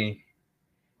say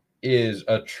is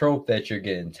a trope that you're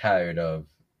getting tired of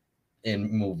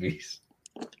in movies?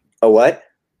 Oh, what?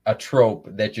 A trope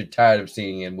that you're tired of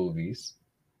seeing in movies?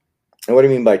 And what do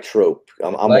you mean by trope?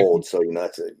 I'm Like, old, so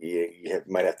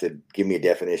might have to give me a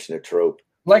definition of trope.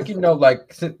 like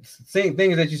seeing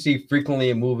things that you see frequently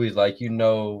in movies, like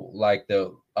like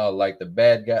the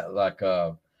bad guy,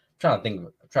 trying to think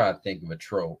of a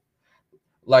trope,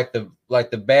 like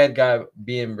the bad guy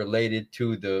being related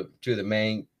to the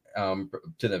main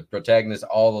to the protagonist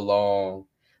all along,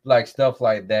 like stuff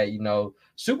like that.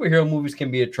 Superhero movies can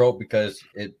be a trope because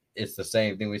it's the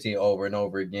same thing we see over and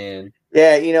over again.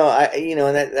 Yeah,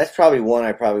 and that's probably one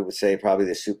I probably would say probably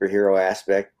the superhero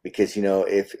aspect because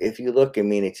if you look, I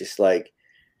mean, it's just like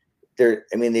I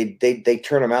mean, they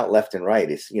turn them out left and right.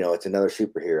 It's another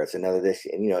superhero, it's another this,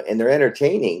 and they're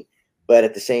entertaining, but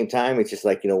at the same time, it's just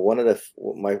like one of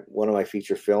my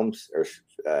feature films or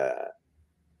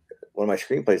one of my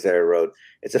screenplays that I wrote.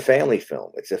 It's a family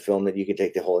film. It's a film that you can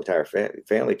take the whole entire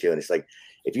family to, and it's like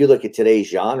if you look at today's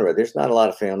genre, there's not a lot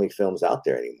of family films out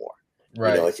there anymore.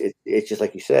 Right. It's just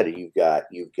like you said. You've got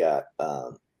your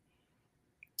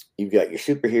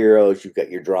superheroes, you've got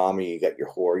your drama, you got your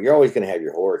horror. You're always going to have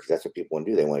your horror because that's what people want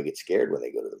to do. They want to get scared when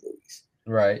they go to the movies.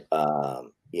 Right.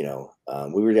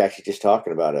 We were actually just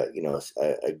talking about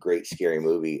a great scary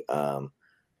movie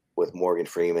with Morgan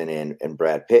Freeman and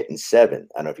Brad Pitt in Seven.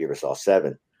 I don't know if you ever saw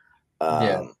Seven.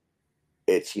 Yeah.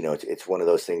 It's one of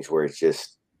those things where it's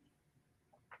just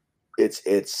it's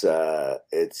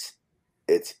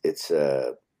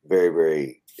very,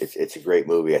 very it's a great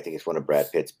movie. I think it's one of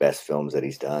Brad Pitt's best films that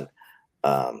he's done.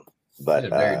 But It's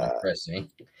very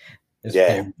depressing. It's yeah,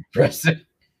 very depressing.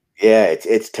 yeah,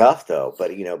 it's tough though.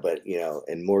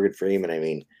 And Morgan Freeman. I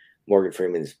mean, Morgan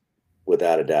Freeman's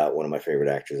without a doubt one of my favorite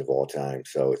actors of all time.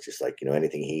 So it's just like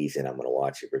anything he's in, I'm going to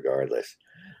watch it regardless.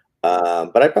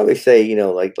 But I'd probably say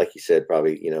like you said,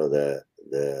 probably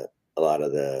the a lot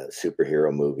of the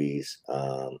superhero movies.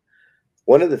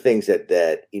 One of the things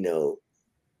that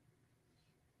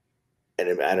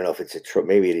and I don't know if it's a trope.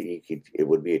 Maybe it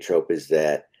would be a trope. Is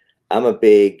that I'm a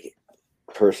big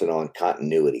person on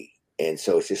continuity, and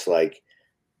so it's just like,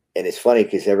 and it's funny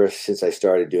because ever since I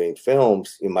started doing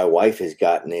films, my wife has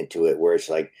gotten into it where it's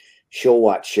like she'll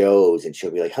watch shows and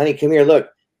she'll be like, "Honey, come here, look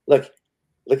at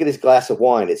his glass of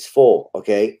wine. It's full.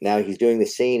 Okay, now he's doing the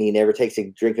scene. He never takes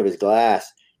a drink of his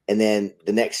glass, and then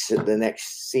the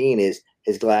next scene is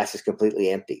his glass is completely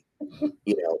empty."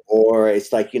 Or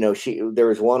it's like, there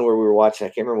was one where we were watching, I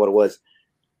can't remember what it was.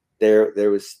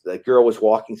 There was the girl was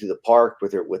walking through the park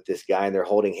with this guy and they're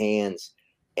holding hands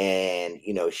and,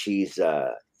 she's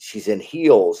in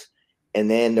heels and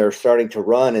then they're starting to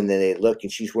run and then they look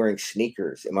and she's wearing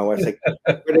sneakers. And my wife's like,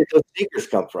 where did those sneakers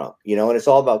come from? And it's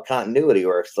all about continuity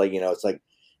or it's like, it's like,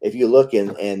 if you look and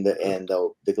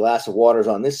the glass of water is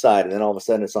on this side and then all of a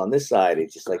sudden it's on this side,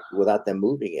 it's just like without them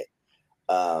moving it.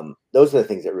 Those are the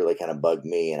things that really kind of bug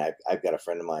me. And I've got a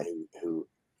friend of mine who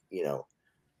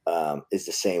is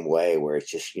the same way where it's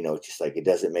just, just like, it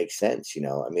doesn't make sense.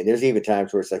 I mean, there's even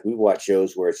times where it's like, we watch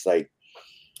shows where it's like,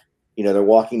 they're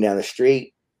walking down the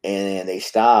street and they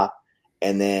stop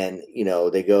and then,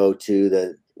 they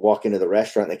walk into the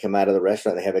restaurant, and they come out of the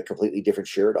restaurant, and they have a completely different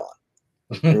shirt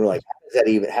on. And we're like,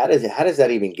 how does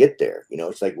that even get there?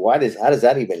 It's like, how does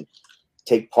that even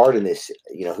take part in this?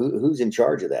 Who's in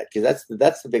charge of that? Because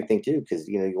that's the big thing too. Because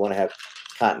you want to have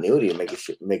continuity and make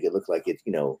it look like it's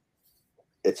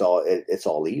it's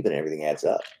all even. Everything adds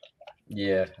up.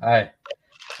 Yeah,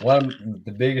 one of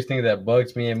the biggest thing that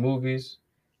bugs me in movies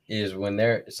is when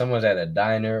someone's at a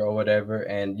diner or whatever,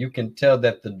 and you can tell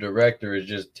that the director is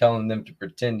just telling them to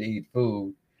pretend to eat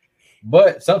food,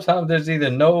 but sometimes there's either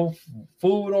no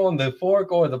food on the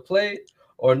fork or the plate,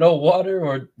 or no water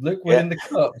or liquid in the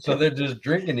cup, so they're just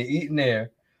drinking and eating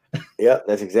there. Yeah,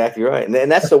 that's exactly right,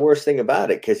 and that's the worst thing about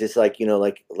it because it's like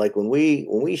like when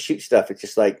we shoot stuff, it's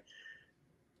just like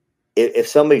if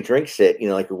somebody drinks it,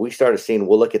 like if we start a scene,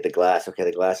 we'll look at the glass. Okay,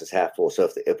 the glass is half full. So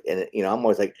I'm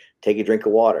always like, take a drink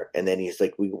of water, and then he's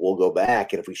like, we'll go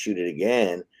back, and if we shoot it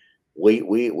again,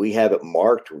 we have it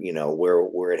marked,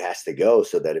 where it has to go,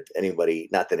 so that if anybody,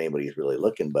 not that anybody's really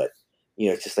looking, but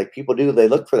it's just like people do, they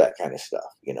look for that kind of stuff.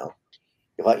 If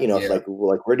it's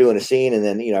like we're doing a scene, and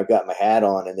then I've got my hat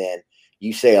on, and then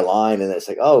you say a line, and then it's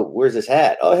like, oh, where's his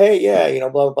hat? Oh, hey, yeah, blah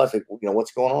blah blah. It's like,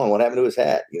 what's going on? What happened to his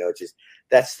hat? It's just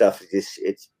that stuff. It's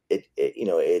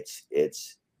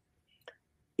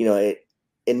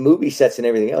in movie sets and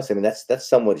everything else. I mean, that's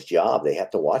someone's job. They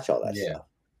have to watch all that stuff.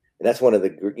 And that's one of the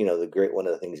one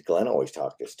of the things Glenn always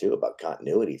talked to us too about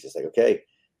continuity. It's just like, okay,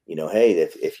 hey,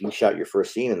 if you shot your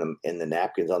first scene and the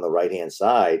napkin's on the right hand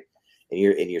side, and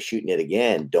you're shooting it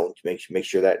again, don't make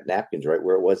sure that napkin's right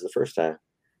where it was the first time,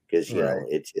 because Right.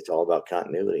 it's all about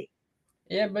continuity.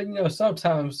 Yeah, but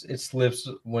sometimes it slips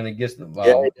when it gets Yeah, it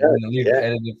when does. you leave the Yeah,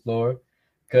 editing floor,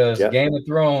 because yep. Game of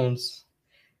Thrones,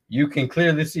 you can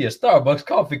clearly see a Starbucks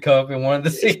coffee cup in one of the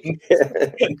scenes.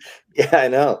 Yeah, I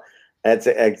know. That's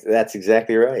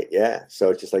exactly right. Yeah.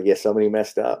 So it's just like, yeah, somebody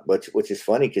messed up, which is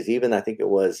funny because even I think it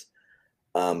was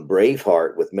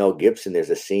Braveheart with Mel Gibson.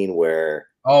 There's a scene where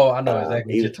Oh, I know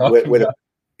exactly what you're where, talking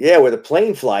about. where the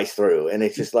plane flies through, and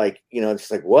it's just like it's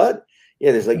just like what?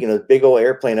 Yeah, there's like big old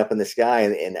airplane up in the sky,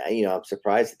 and I'm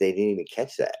surprised that they didn't even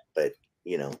catch that. But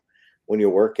when you're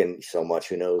working so much,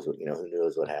 who knows what who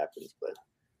knows what happens? But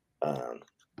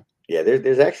yeah,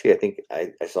 there's actually, I think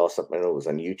I saw something, I don't know, it was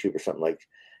on YouTube or something, like,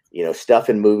 stuff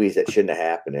in movies that shouldn't have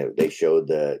happened. They showed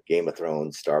the Game of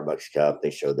Thrones Starbucks cup.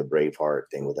 They showed the Braveheart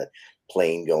thing with a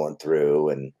plane going through.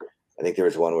 And I think there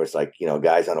was one where it's like,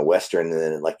 guys on a Western, and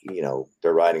then like,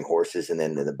 they're riding horses. And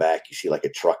then in the back, you see like a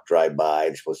truck drive by.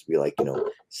 It's supposed to be like,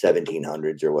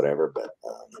 1700s or whatever. But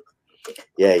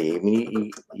yeah, I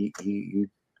mean, you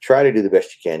try to do the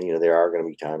best you can. There are going to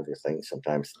be times where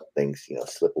sometimes things,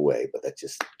 slip away, but that's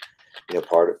just,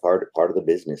 part of the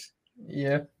business.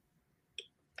 Yeah.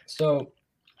 So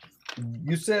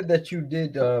you said that you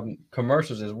did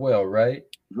commercials as well, right?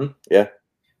 Mm-hmm. Yeah.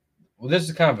 Well, this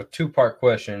is kind of a two-part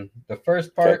question. The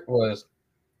first Okay. part was,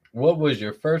 what was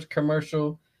your first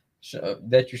commercial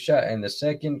that you shot? And the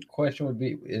second question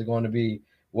is going to be,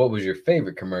 what was your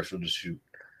favorite commercial to shoot?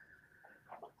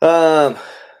 Um,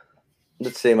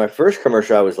 let's see. My first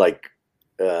commercial, I was like,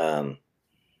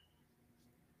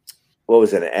 what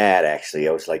was an ad actually?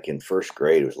 I was like in first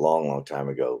grade. It was a long, long time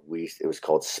ago. It was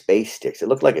called Space Sticks. It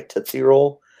looked like a Tootsie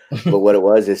Roll, but what it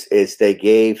was is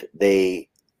they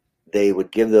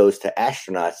would give those to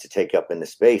astronauts to take up into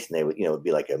space, and they would it'd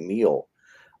be like a meal.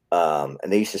 And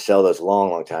they used to sell those long,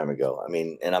 long time ago. I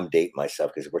mean, and I'm dating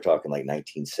myself because we're talking like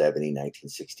 1970,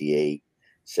 1968,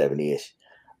 70-ish.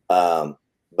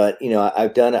 But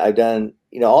I've done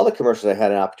all the commercials I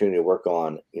had an opportunity to work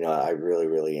on. I really,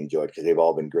 really enjoyed, because they've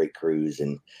all been great crews,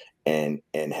 and had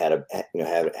a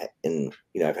have and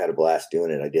I've had a blast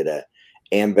doing it. I did a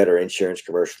Ambetter insurance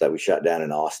commercial that we shot down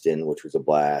in Austin, which was a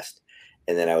blast.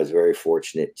 And then I was very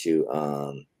fortunate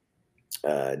to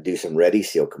do some Ready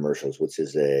Seal commercials, which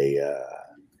is a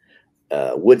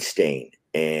wood stain,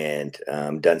 and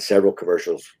done several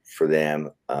commercials for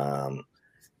them.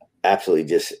 Absolutely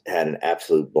just had an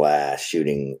absolute blast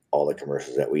shooting all the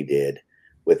commercials that we did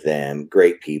with them.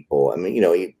 Great people. I mean,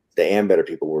 the Ambetter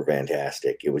people were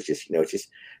fantastic. It was just, it's just,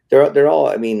 they're all,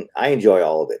 I mean, I enjoy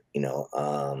all of it,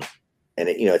 and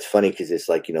it's funny because it's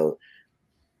like,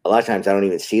 a lot of times I don't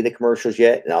even see the commercials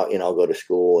yet, and I'll go to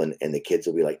school, and the kids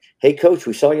will be like, "Hey, coach,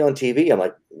 we saw you on TV." I'm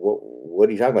like, "What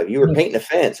are you talking about? You were painting a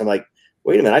fence." I'm like,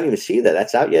 "Wait a minute, I didn't even see that.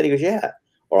 That's out yet?" He goes, "Yeah."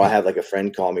 Or I'll have like a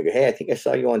friend call me, go, "Hey, I think I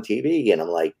saw you on TV," and I'm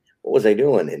like, "What was I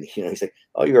doing?" And he's like,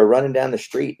 "Oh, you were running down the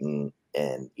street," and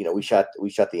we shot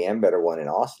the Ambetter one in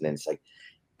Austin, and it's like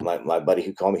my buddy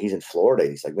who called me, he's in Florida.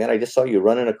 He's like, "Man, I just saw you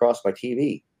running across my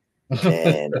TV."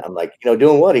 And I'm like,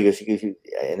 doing what?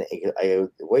 And I go,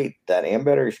 wait, that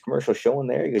Ambetter commercial showing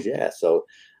there? He goes, yeah. So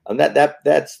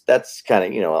that's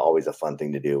kind of, always a fun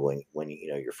thing to do when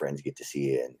your friends get to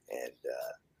see you,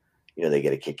 and they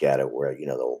get a kick out of it, where,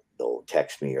 they'll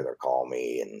text me or they'll call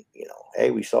me, and,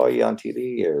 hey, we saw you on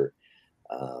TV, or,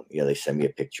 they send me a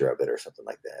picture of it or something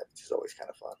like that, which is always kind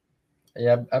of fun.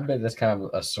 Yeah, I bet that's kind of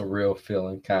a surreal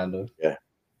feeling, kind of. Yeah.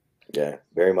 Yeah,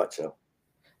 very much so.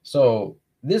 So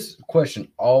this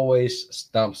question always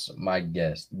stumps my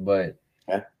guest, but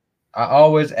Yeah. I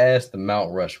always ask the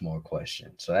Mount Rushmore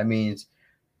question. So that means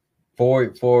for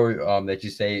that you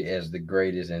say as the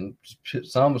greatest, and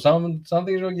some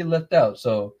things will get left out.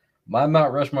 So my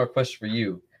Mount Rushmore question for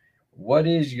you: what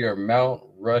is your Mount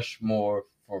Rushmore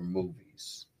for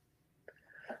movies?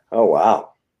 Oh,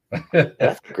 wow.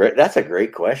 That's a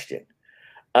great question.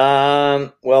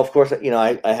 Well, of course,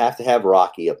 I have to have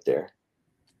Rocky up there.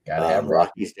 Gotta have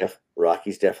Rocky.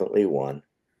 Rocky's definitely one.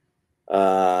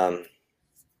 Wow.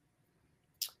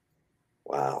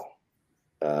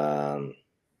 Um,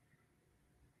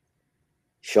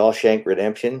 Shawshank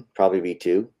Redemption probably be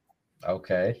two.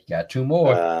 Okay, got two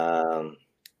more.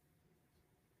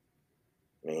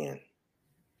 Man,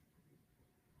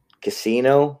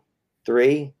 Casino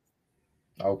 3.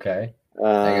 Okay,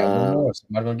 I got one more.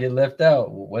 Somebody's gonna get left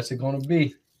out. What's it gonna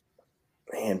be?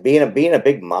 Man, being a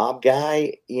big mob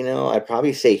guy, I'd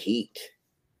probably say Heat.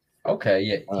 Okay,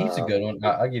 yeah, Heat's a Um, good one.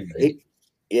 I'll give you Heat.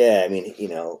 he, yeah, I mean,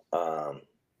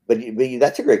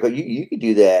 that's a great. You could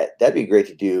do that. That'd be great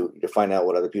to do to find out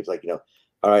what other people like.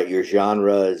 All right, your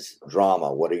genres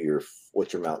drama. What's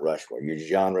your Mount Rushmore? Your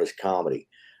genres comedy.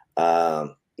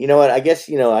 You know what? I guess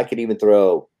I could even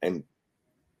throw, and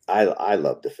I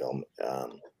love the film.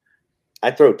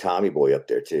 I throw Tommy Boy up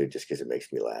there too, just because it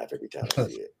makes me laugh every time I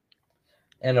see it.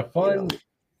 And a You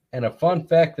know, fun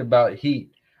fact about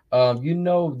Heat,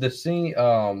 the scene,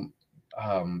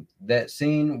 that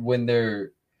scene when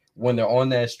they're on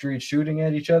that street shooting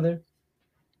at each other.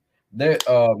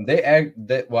 They act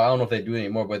that well. I don't know if they do it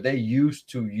anymore, but they used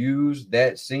to use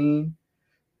that scene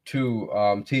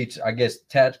to teach, I guess,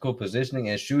 tactical positioning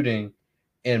and shooting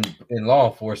in law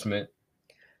enforcement.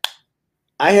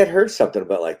 I had heard something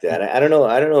about like that. I don't know.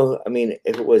 I don't know. I mean,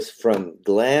 if it was from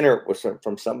Glenn or it was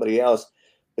from somebody else,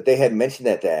 but they had mentioned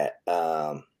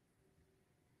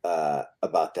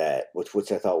about that, which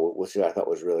I thought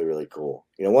was really really cool.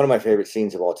 One of my favorite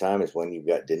scenes of all time is when you've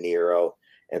got De Niro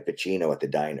and Pacino at the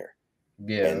diner, and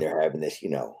Yeah, they're having this.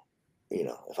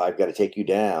 If I've got to take you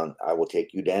down, I will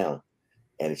take you down.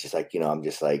 And it's just like I'm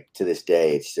just like to this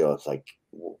day, it's like,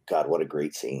 God, what a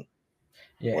great scene!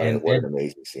 yeah, What an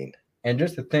amazing scene! and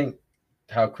just to think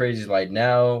how crazy, like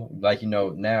now, like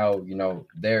now,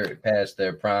 they're past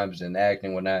their primes and acting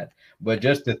and whatnot. But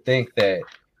just to think that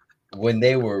when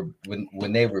they were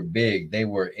big, they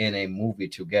were in a movie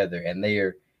together, and they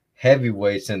are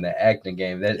heavyweights in the acting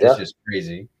game. That it's Yeah, just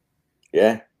crazy.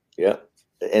 yeah, yeah.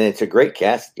 And it's a great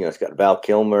cast. It's got Val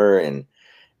Kilmer and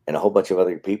a whole bunch of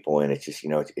other people, and it's just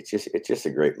it's just a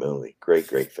great movie, great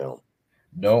film.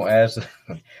 Don't ask,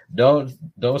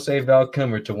 don't say Val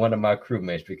Kilmer to one of my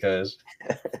crewmates because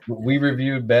we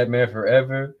reviewed Batman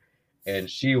Forever, and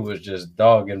she was just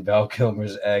dogging Val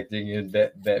Kilmer's acting in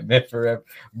Batman Forever.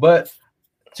 But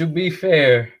to be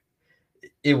fair,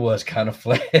 it was kind of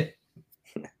flat.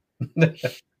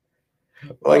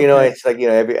 Well, Okay. it's like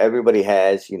everybody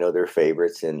has their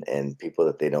favorites and people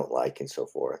that they don't like and so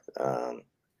forth.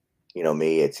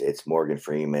 Me, it's Morgan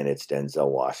Freeman, it's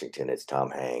Denzel Washington, it's Tom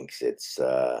Hanks, it's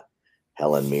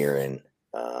Helen Mirren,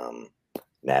 um,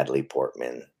 Natalie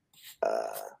Portman. Uh,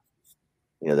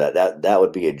 that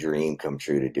would be a dream come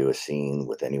true to do a scene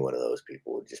with any one of those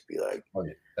people. Would just be like Oh,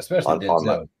 yeah. Especially on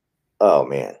my. Denzel. Oh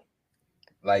man,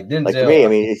 Like like to Denzel, me, I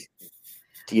mean,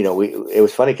 it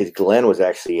was funny because Glenn was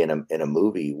actually in a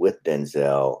movie with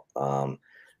Denzel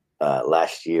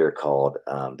last year called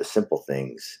The Simple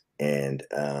Things, and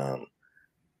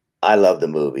I love the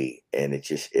movie, and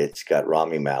it's got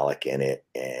Rami Malek in it,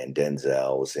 and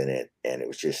Denzel was in it, and it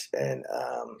was just and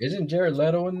isn't Jared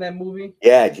Leto in that movie?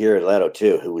 yeah, Jared Leto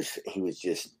too, he was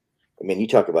just. I mean, you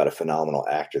talk about a phenomenal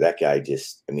actor. That guy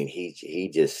just. I mean,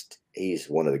 he's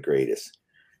one of the greatest,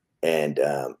 and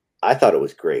I thought it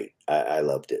was great. I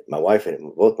loved it.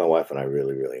 Both my wife and I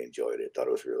really really enjoyed it. Thought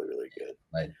it was really really good.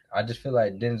 Like I just feel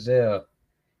like Denzel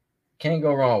can't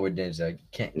go wrong with Denzel.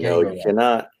 Can't No, go you wrong.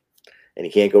 cannot, and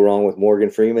you can't go wrong with Morgan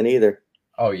Freeman either.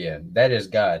 Oh yeah, that is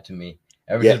God to me.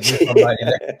 Ever Yeah, since we're somebody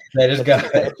that is that's God.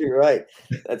 exactly right.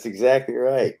 That's exactly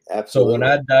right. So when Absolutely.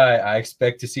 I die, I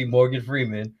expect to see Morgan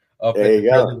Freeman up There at the you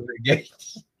go. pearly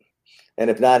gates. And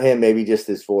if not him, maybe just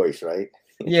his voice, right?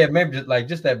 Yeah, maybe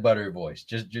just that buttery voice.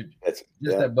 That's Just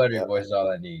yeah, that buttery yeah, voice is all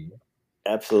I need.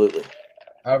 absolutely.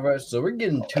 All right, so we're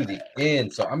getting to the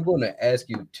end. So I'm going to ask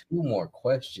you two more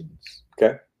questions.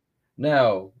 Okay.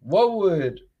 Now, what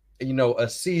would a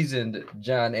seasoned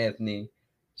John Anthony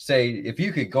say if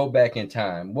you could go back in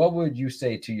time? What would you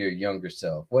say to your younger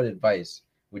self? What advice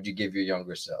would you give your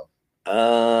younger self?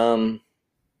 Um,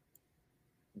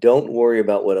 don't worry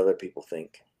about what other people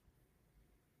think.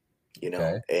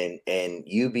 Okay. And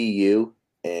you be you,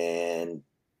 and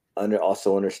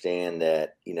also understand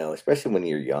that especially when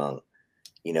you're young,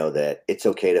 that it's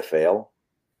okay to fail,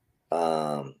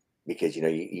 because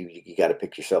you got to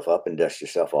pick yourself up and dust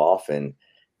yourself off. And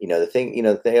the other thing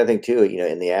too,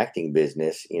 in the acting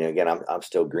business, again, I'm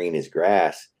still green as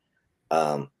grass,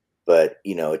 but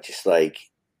it's just like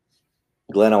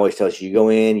Glenn always tells you, you go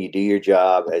in, you do your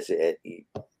job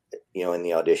in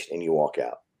the audition, and you walk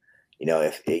out.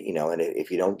 If and if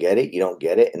you don't get it, you don't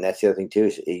get it. And that's the other thing too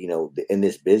is in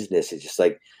this business, it's just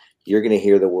like you're going to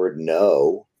hear the word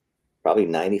no probably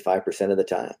 95% of the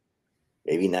time,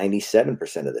 maybe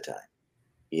 97% of the time.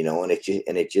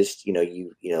 And it just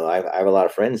I have a lot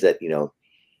of friends that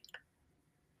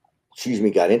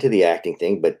got into the acting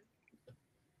thing, but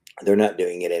they're not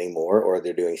doing it anymore, or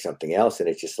they're doing something else. And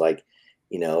it's just like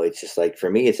for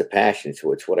me, it's a passion.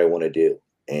 So it's what I want to do.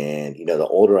 And the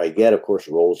older I get, of course,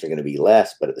 roles are going to be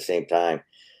less, but at the same time,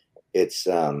 it's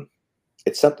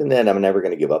it's something that I'm never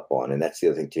going to give up on. And that's the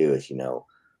other thing too, is,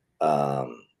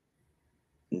 um,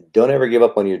 don't ever give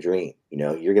up on your dream.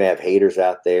 You're going to have haters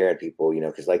out there and people,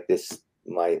 cause like this,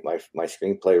 my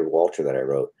screenplay Walter that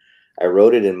I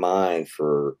wrote it in mind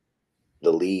for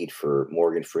the lead for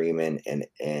Morgan Freeman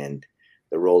and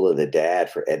the role of the dad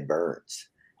for Ed Burns.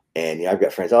 And I've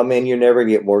got friends, oh man, you're never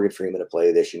gonna get Morgan Freeman to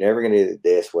play this. You're never gonna do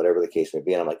this, whatever the case may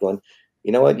be. And I'm like going,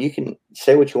 you know what? You can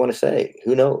say what you want to say.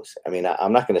 Who knows? I mean,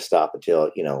 I'm not going to stop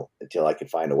until I can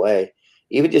find a way,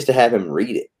 even just to have him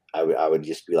read it. I would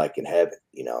just be like in heaven.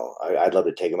 I'd love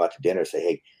to take him out to dinner and say,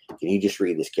 hey, can you just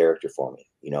read this character for me?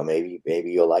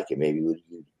 Maybe you'll like it. Maybe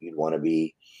you'd want to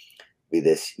be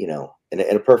this, in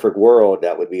a perfect world,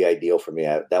 that would be ideal for me.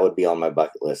 That would be on my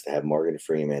bucket list, to have Morgan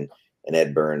Freeman and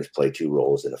Ed Burns play two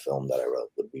roles in a film that I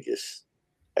wrote. Would be just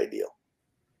ideal.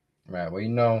 Right.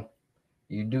 Well,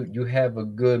 you have a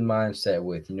good mindset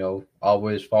with,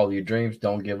 always follow your dreams,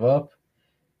 don't give up.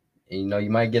 And, you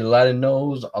might get a lot of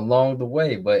no's along the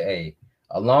way, but hey,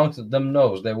 along to them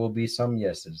no's, there will be some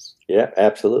yeses. Yeah,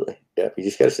 absolutely. Yeah. You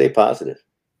just got to stay positive,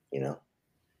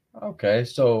 Okay.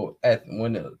 So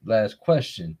last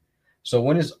question. So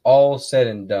when it's all said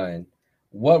and done,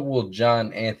 what will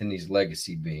John Anthony's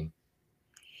legacy be?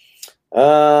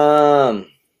 Wow.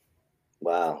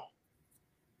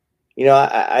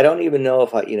 I don't even know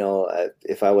if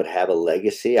I would have a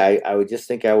legacy. I would just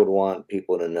think I would want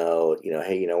people to know,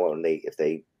 hey, what, if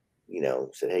they,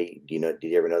 said, hey, did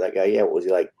you ever know that guy? Yeah. What was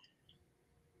he like?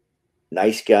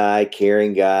 Nice guy,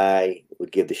 caring guy,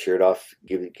 would give his shirt off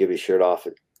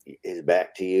his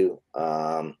back to you.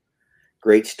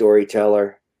 Great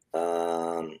storyteller,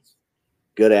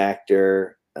 good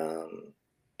actor,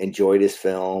 enjoyed his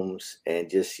films, and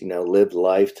just, lived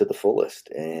life to the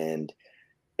fullest. And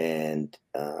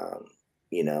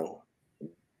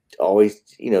always,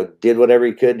 did whatever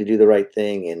he could to do the right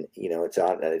thing. And,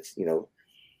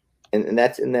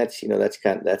 that's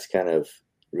kind of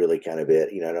really kind of it.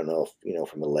 I don't know if,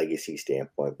 from a legacy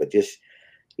standpoint, but just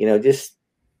to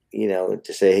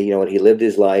say, hey, what, he lived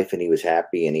his life and he was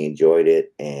happy and he enjoyed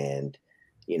it. And,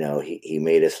 he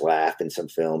made us laugh in some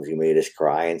films. He made us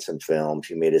cry in some films.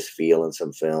 He made us feel in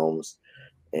some films.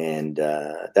 And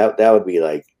that would be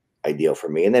like ideal for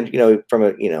me. And then, from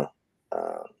a,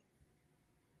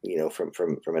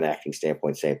 from an acting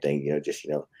standpoint, same thing, he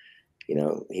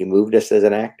moved us as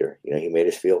an actor, he made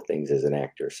us feel things as an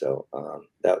actor. So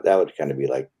that would kind of be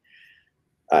like,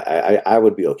 I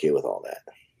would be okay with all that.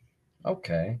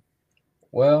 Okay.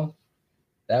 Well,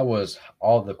 that was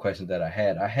all the questions that I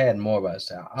had. I had more, but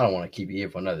I don't want to keep you here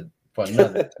for another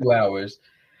 2 hours.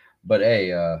 But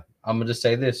hey, I'm gonna just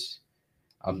say this.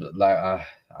 I'm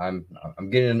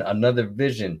getting another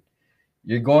vision.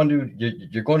 You're going to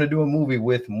do a movie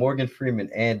with Morgan Freeman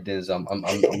and Denzel. I'm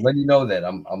letting you know that.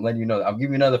 I'm letting you know. I'll give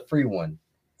you another free one.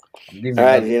 All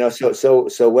right,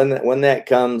 so when that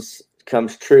comes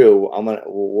true, I'm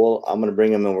gonna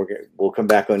bring them, and we'll come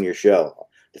back on your show.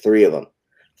 The three of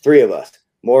us,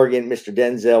 Morgan, Mr.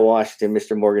 Denzel Washington,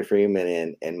 Mr. Morgan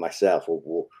Freeman, and myself.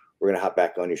 We're gonna hop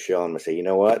back on your show, and I'm gonna say, you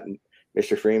know what,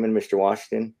 Mr. Freeman, Mr.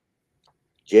 Washington,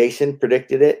 Jason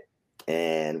predicted it,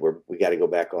 and we got to go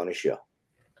back on the show.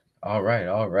 All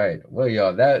right. Well,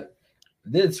 y'all,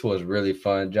 this was really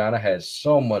fun, John. I had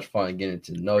so much fun getting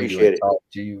to know you and talk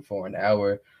to you for an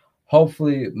hour.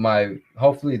 Hopefully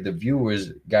the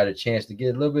viewers got a chance to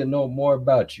get a little bit more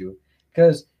about you,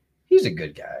 because he's a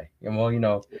good guy.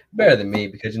 Better than me,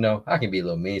 because I can be a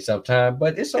little mean sometimes,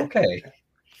 but it's okay.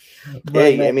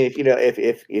 But, yeah, I mean,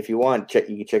 if you want, you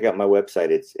can check out my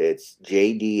website. It's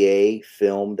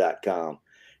jdafilm.com.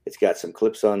 It's got some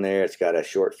clips on there. It's got a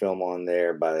short film on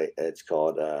there it's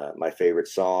called My Favorite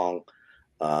Song.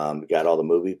 Got all the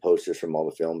movie posters from all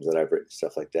the films that I've written,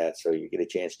 stuff like that. So you get a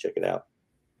chance to check it out.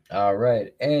 All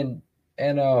right. And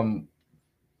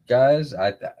guys,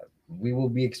 we will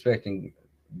be expecting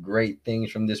great things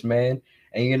from this man.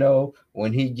 And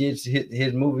when he gets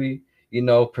his movie,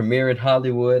 premiere in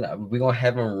Hollywood, we're gonna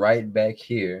have him right back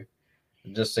here.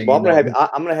 Just so I'll have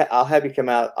you come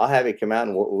out. I'll have you come out,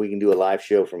 and we can do a live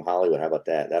show from Hollywood. How about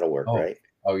that? That'll work, right?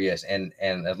 Oh yes, and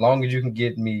as long as you can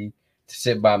get me to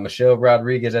sit by Michelle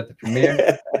Rodriguez at the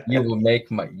premiere, you will make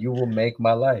my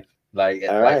life.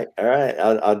 All right.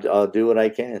 I'll do what I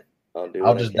can.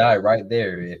 I'll just die right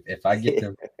there if I get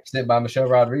to sit by Michelle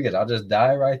Rodriguez. I'll just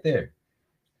die right there.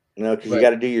 No, because you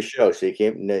got to do your show, so you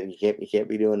can't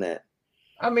be doing that.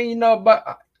 I mean,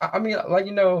 but I mean,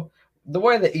 the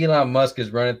way that Elon Musk is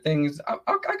running things,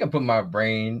 I can put my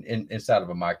brain inside of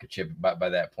a microchip by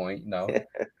that point.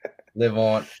 Live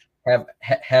on, have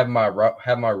my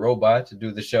robot to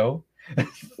do the show,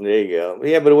 There you go.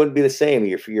 Yeah, but it wouldn't be the same.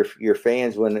 Your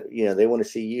fans, when they want to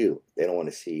see you. They don't want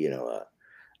to see a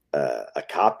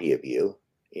copy of you.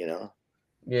 You know,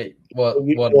 Yeah. you Well,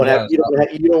 to don't be have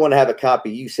honest, you don't want to have a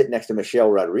copy. You sit next to Michelle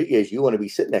Rodriguez. You want to be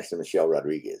sitting next to Michelle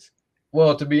Rodriguez.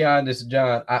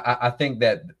 John, I think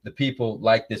that the people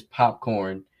like this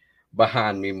popcorn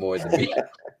behind me more than me.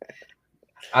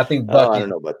 I think Oh, I Bucky. don't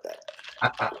know about that.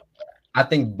 I, I, I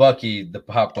think Bucky, the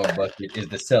popcorn bucket, is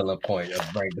the selling point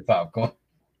of Bring the Popcorn.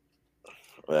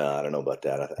 Well, I don't know about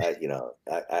that.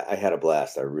 I had a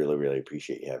blast. I really, really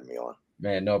appreciate you having me on.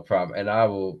 Man, no problem. And I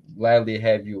will gladly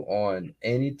have you on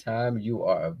anytime you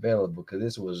are available because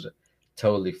this was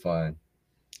totally fun.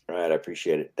 All right, I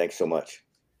appreciate it. Thanks so much.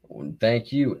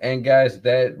 Thank you. And guys,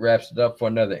 that wraps it up for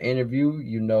another interview.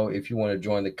 If you want to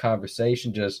join the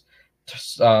conversation, just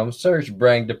search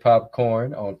Bring the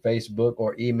Popcorn on Facebook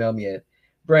or email me at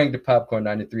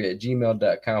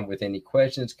bringthepopcorn93@gmail.com with any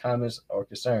questions, comments, or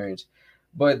concerns.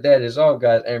 But that is all,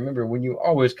 guys. And remember, when you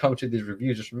always come to these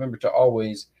reviews, just remember to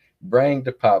always bring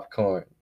the popcorn.